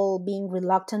people being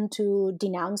reluctant to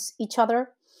denounce each other.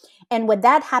 And when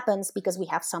that happens, because we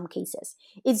have some cases,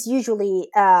 it's usually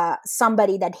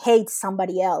somebody that hates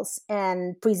somebody else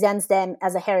and presents them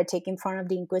as a heretic in front of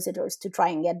the inquisitors to try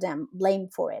and get them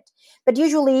blamed for it. But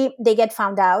usually they get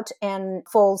found out, and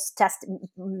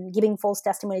giving false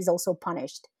testimony is also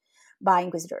punished by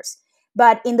inquisitors.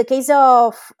 But in the case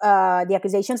of the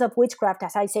accusations of witchcraft,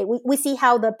 as I say, we see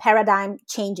how the paradigm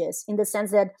changes, in the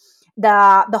sense that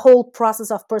the whole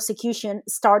process of persecution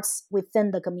starts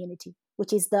within the community,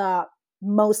 which is the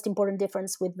most important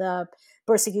difference with the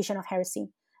persecution of heresy.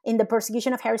 In the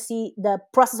persecution of heresy, the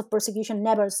process of persecution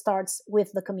never starts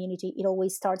with the community. It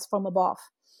always starts from above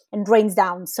and drains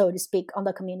down, so to speak, on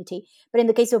the community. But in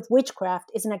the case of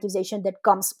witchcraft, it's an accusation that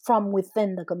comes from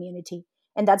within the community.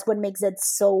 And that's what makes it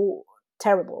so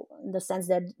terrible, in the sense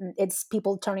that it's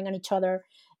people turning on each other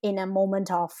in a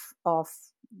moment of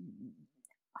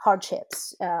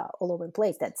hardships all over the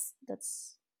place. That's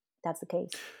the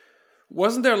case.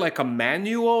 Wasn't there like a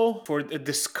manual for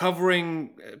discovering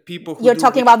people who You're do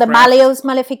talking about the witchcraft? Malleus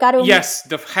Maleficarum, Yes,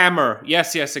 the hammer.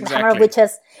 Yes, yes, the hammer of exactly.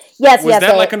 witches. Yes, Was yes.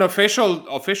 that like an official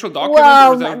document, or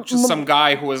was Well, that just some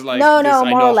guy who was like, no, "This no, I know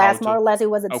how more to"? or less, it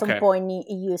was at some Okay. point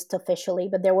used officially,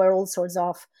 but there were all sorts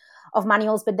of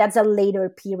manuals. But that's a later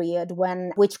period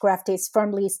when witchcraft is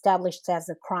firmly established as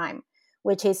a crime,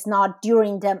 which is not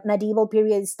during the medieval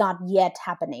period. It's not yet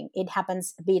happening. It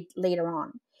happens a bit later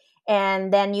on.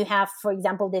 And then you have, for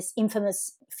example, this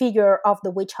infamous figure of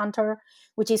the witch hunter,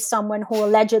 which is someone who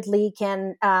allegedly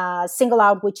can single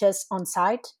out witches on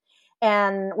sight.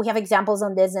 And we have examples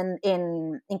on this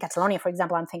in Catalonia, for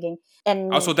example, I'm thinking.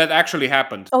 Also, And that actually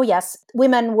happened. oh, yes,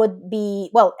 women would be,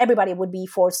 well, everybody would be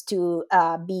forced to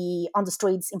be on the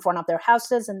streets in front of their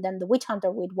houses. And then the witch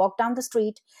hunter would walk down the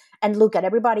street and look at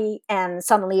everybody and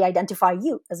suddenly identify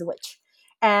you as a witch.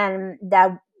 And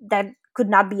that could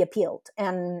not be appealed.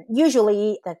 And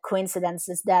usually the coincidence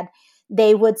is that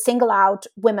they would single out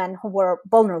women who were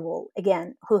vulnerable,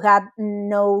 again, who had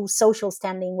no social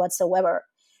standing whatsoever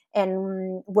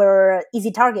and were easy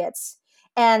targets.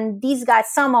 And these guys,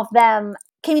 some of them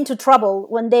came into trouble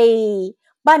when they,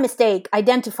 by mistake,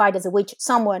 identified as a witch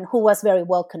someone who was very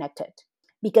well connected.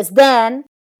 Because then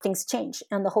things changed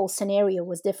and the whole scenario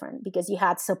was different because you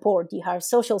had support, you had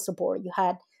social support, you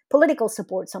had political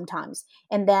support sometimes.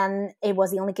 And then it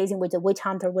was the only case in which a witch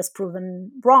hunter was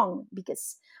proven wrong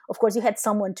because, of course, you had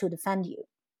someone to defend you.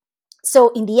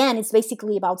 So in the end, it's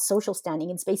basically about social standing.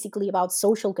 It's basically about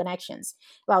social connections,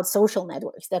 about social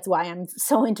networks. That's why I'm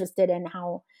so interested in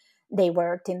how they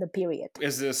worked in the period.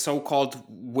 Is a so-called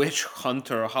witch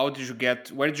hunter? Where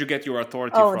did you get your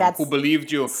authority Oh, from? Who that's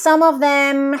believed you? some of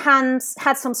them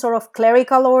had some sort of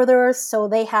clerical orders, so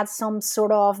they had some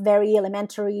sort of very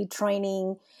elementary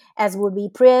training as would be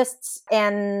priests,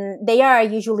 and they are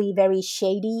usually very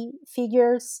shady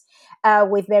figures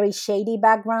with very shady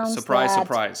backgrounds. Surprise, That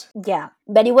surprise. Yeah,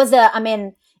 but it was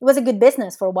a good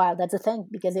business for a while. That's the thing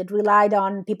because it relied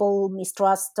on people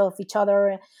mistrust of each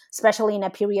other, especially in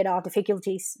a period of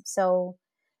difficulties. So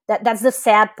that's the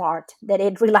sad part that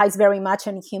it relies very much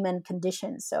on human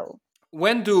conditions. So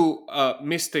When do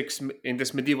mystics in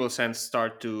this medieval sense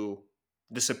start to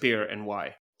disappear, and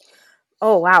why?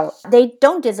 oh wow, they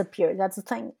don't disappear. That's the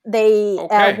thing. They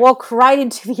Okay, walk right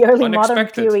into the early modern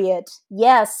unexpected. period.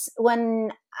 Yes,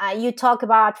 when you talk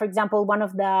about, for example, one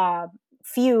of the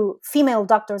few female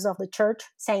doctors of the church,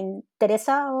 Saint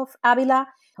Teresa of Avila,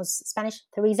 who's Spanish,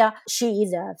 Teresa. She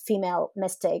is a female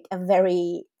mystic, a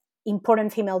very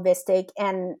important female mystic,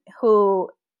 and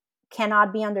who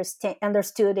cannot be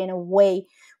understood in a way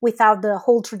without the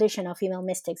whole tradition of female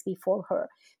mystics before her.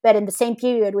 But in the same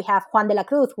period, we have Juan de la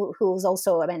Cruz, who's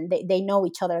also, I mean, they know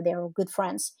each other, they're good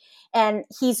friends. And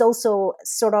he's also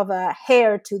sort of a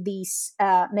heir to this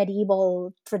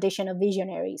medieval tradition of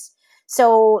visionaries.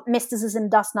 So mysticism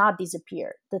does not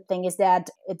disappear. The thing is that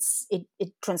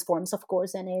it transforms, of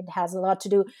course, and it has a lot to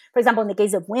do. For example, in the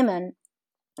case of women,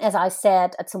 as I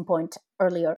said at some point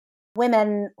earlier,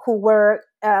 women who were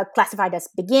classified as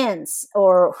begins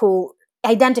or who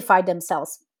identified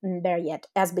themselves, better yet,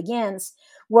 as begins,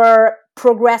 were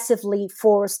progressively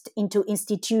forced into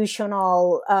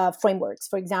institutional frameworks.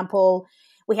 For example,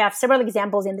 we have several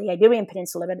examples in the Iberian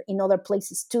Peninsula, but in other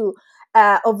places too,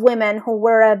 of women who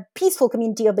were a peaceful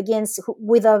community of begins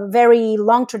with a very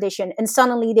long tradition, and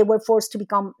suddenly they were forced to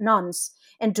become nuns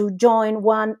and to join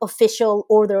one official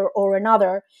order or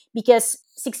another because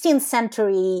 16th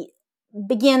century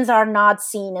begins are not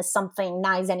seen as something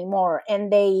nice anymore,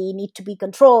 and they need to be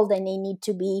controlled and they need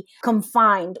to be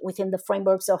confined within the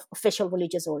frameworks of official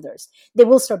religious orders. They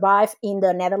will survive in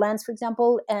the Netherlands, for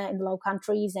example, in the Low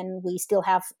Countries, and we still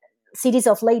have cities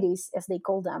of ladies, as they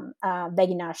call them,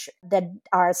 beguinage, that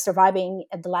are surviving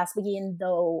at the last begin,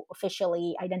 though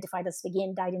officially identified as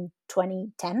begin died in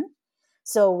 2010.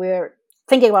 So we're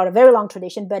thinking about a very long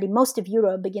tradition, but in most of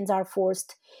Europe, begins are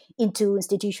forced into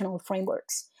institutional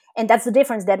frameworks. And that's the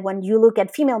difference, that when you look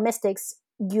at female mystics,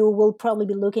 you will probably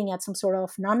be looking at some sort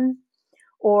of nun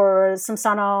or some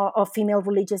sort of female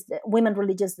religious, woman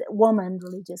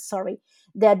religious, sorry,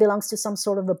 that belongs to some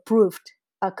sort of approved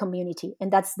community.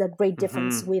 And that's the great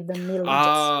difference with the Middle Ages.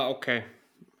 Ah, okay.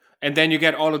 And then you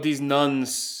get all of these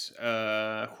nuns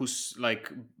whose like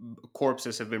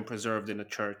corpses have been preserved in a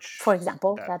church. For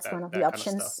example, That that's one that of the that kind of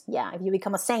stuff. options. Yeah, if you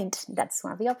become a saint, that's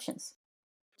one of the options.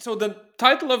 So the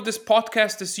title of this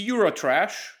podcast is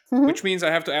Eurotrash, Mm-hmm. which means I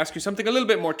have to ask you something a little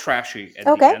bit more trashy at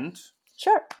the Okay, end.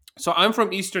 sure. So I'm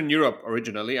from Eastern Europe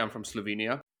originally. I'm from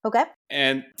Slovenia. Okay.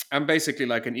 And I'm basically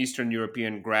like an Eastern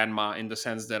European grandma in the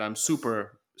sense that I'm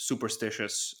super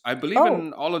superstitious. I believe Oh,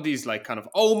 in all of these like kind of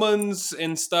omens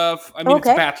and stuff. I mean, it's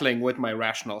okay. battling with my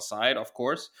rational side, of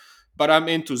course, but I'm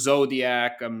into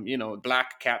zodiac. I'm,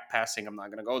 black cat passing. I'm not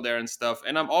gonna go there and stuff.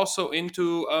 And I'm also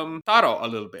into tarot a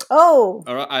little bit. Oh,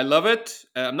 All right, I love it.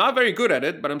 I'm not very good at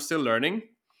it, but I'm still learning.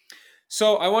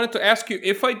 So I wanted to ask you,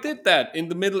 if I did that in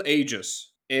the Middle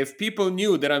Ages, if people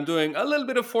knew that I'm doing a little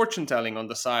bit of fortune telling on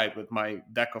the side with my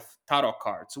deck of tarot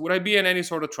cards, would I be in any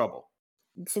sort of trouble?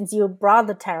 since you brought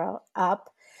the tarot up,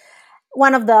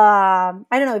 one of the, I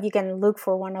don't know if you can look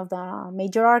for one of the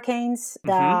major arcanes, Hmm.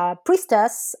 the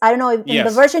priestess. I don't know if in the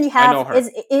Yes, version you I have, know her.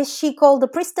 is she called the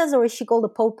priestess or is she called the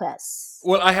popess?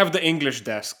 Well, I have the English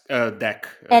deck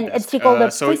And is desk. she called the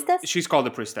So priestess? she's called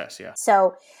the priestess. Yeah.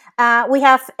 So we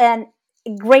have a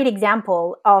great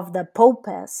example of the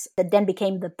popess that then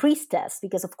became the priestess,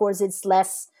 because of course it's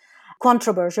less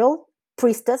controversial,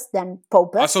 priestess than So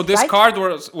popess, this right? card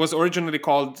was originally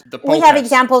called the We have Popes.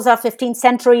 examples of 15th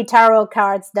century tarot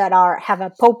cards that have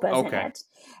a popess in Okay. it.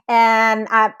 And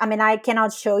I mean, I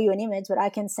cannot show you an image, but I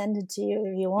can send it to you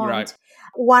if you Right. want.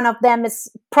 One of them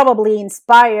is probably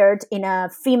inspired in a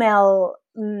female,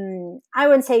 I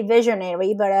wouldn't say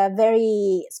visionary, but a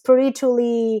very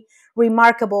spiritually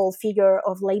remarkable figure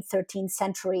of late 13th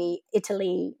century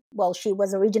Italy. Well, she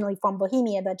was originally from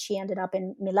Bohemia, but she ended up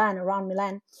in Milan, around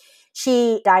Milan.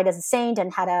 She died as a saint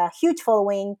and had a huge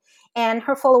following, and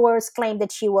her followers claimed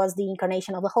that she was the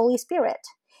incarnation of the Holy Spirit.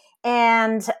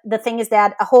 And the thing is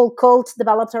that a whole cult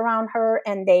developed around her,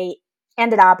 and they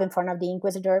ended up in front of the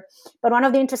Inquisitor. But one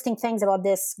of the interesting things about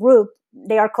this group,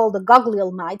 they are called the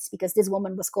Guglielmites because this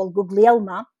woman was called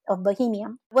Guglielma of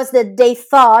Bohemia, was that they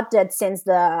thought that since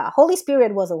the Holy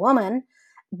Spirit was a woman,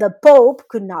 the Pope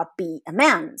could not be a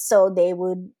man. So they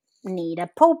would need a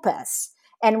popess.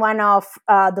 And one of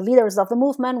the leaders of the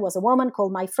movement was a woman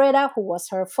called Maifreda, who was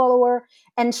her follower,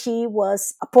 and she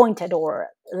was appointed or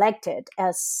elected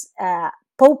as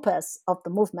popess of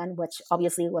the movement, which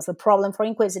obviously was a problem for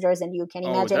inquisitors, and you can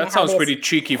Oh, imagine that how sounds this. pretty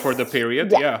cheeky for the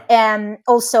period. Yeah. Yeah. And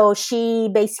also, she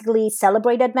basically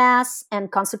celebrated Mass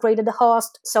and consecrated the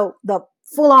host. So, the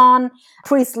full on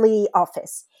priestly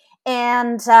office.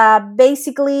 And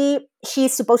basically,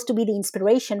 she's supposed to be the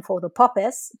inspiration for the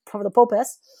popes,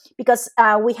 because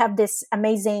we have this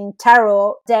amazing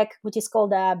tarot deck, which is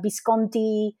called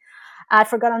Visconti. I've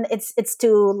forgotten it's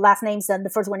two last names, and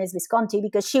the first one is Visconti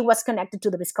because she was connected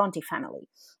to the Visconti family.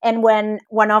 And when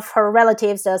one of her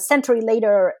relatives, a century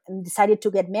later, decided to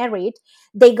get married,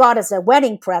 they got as a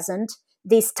wedding present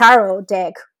this tarot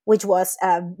deck, which was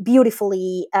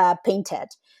beautifully painted.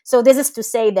 So this is to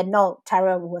say that no,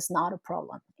 tarot was not a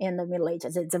problem in the Middle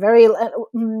Ages. It's a very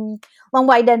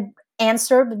long-winded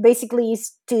answer, but basically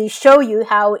is to show you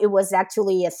how it was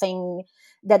actually a thing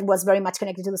that was very much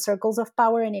connected to the circles of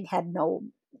power, and it had no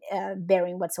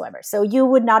bearing whatsoever. So you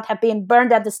would not have been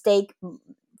burned at the stake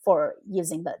for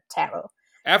using the tarot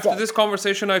After deck. this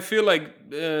conversation, I feel like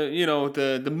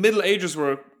the Middle Ages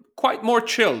were quite more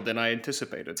chill than I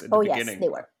anticipated at the Oh yes, beginning. they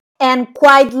were, and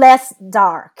quite less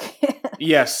dark.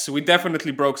 Yes, we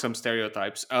definitely broke some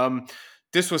stereotypes.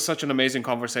 This was such an amazing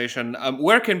conversation.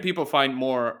 Where can people find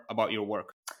more about your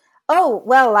work? Oh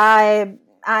well,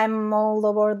 I'm all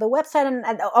over the website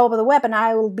and all over the web, and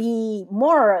I will be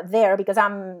more there because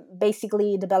I'm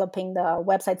basically developing the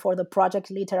website for the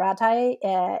project Litteratae,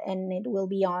 and it will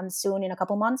be on soon in a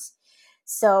couple months.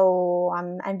 So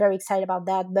I'm very excited about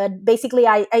that. But basically,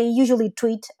 I usually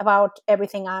tweet about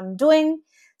everything I'm doing,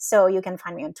 so you can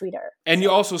find me on Twitter. And you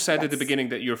So also said at the that's, beginning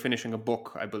that you're finishing a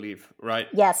book, I believe, right?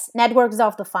 yes, Networks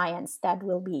of Defiance, that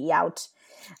will be out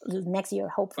next year,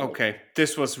 hopefully. Okay,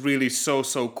 this was really so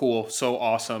cool, so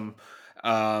awesome,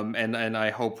 and I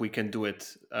hope we can do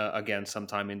it again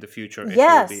sometime in the future if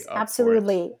you'll be Yes, up for it.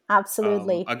 absolutely,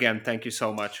 absolutely. Again, thank you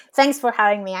so much. Thanks for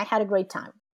having me. I had a great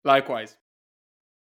time. Likewise.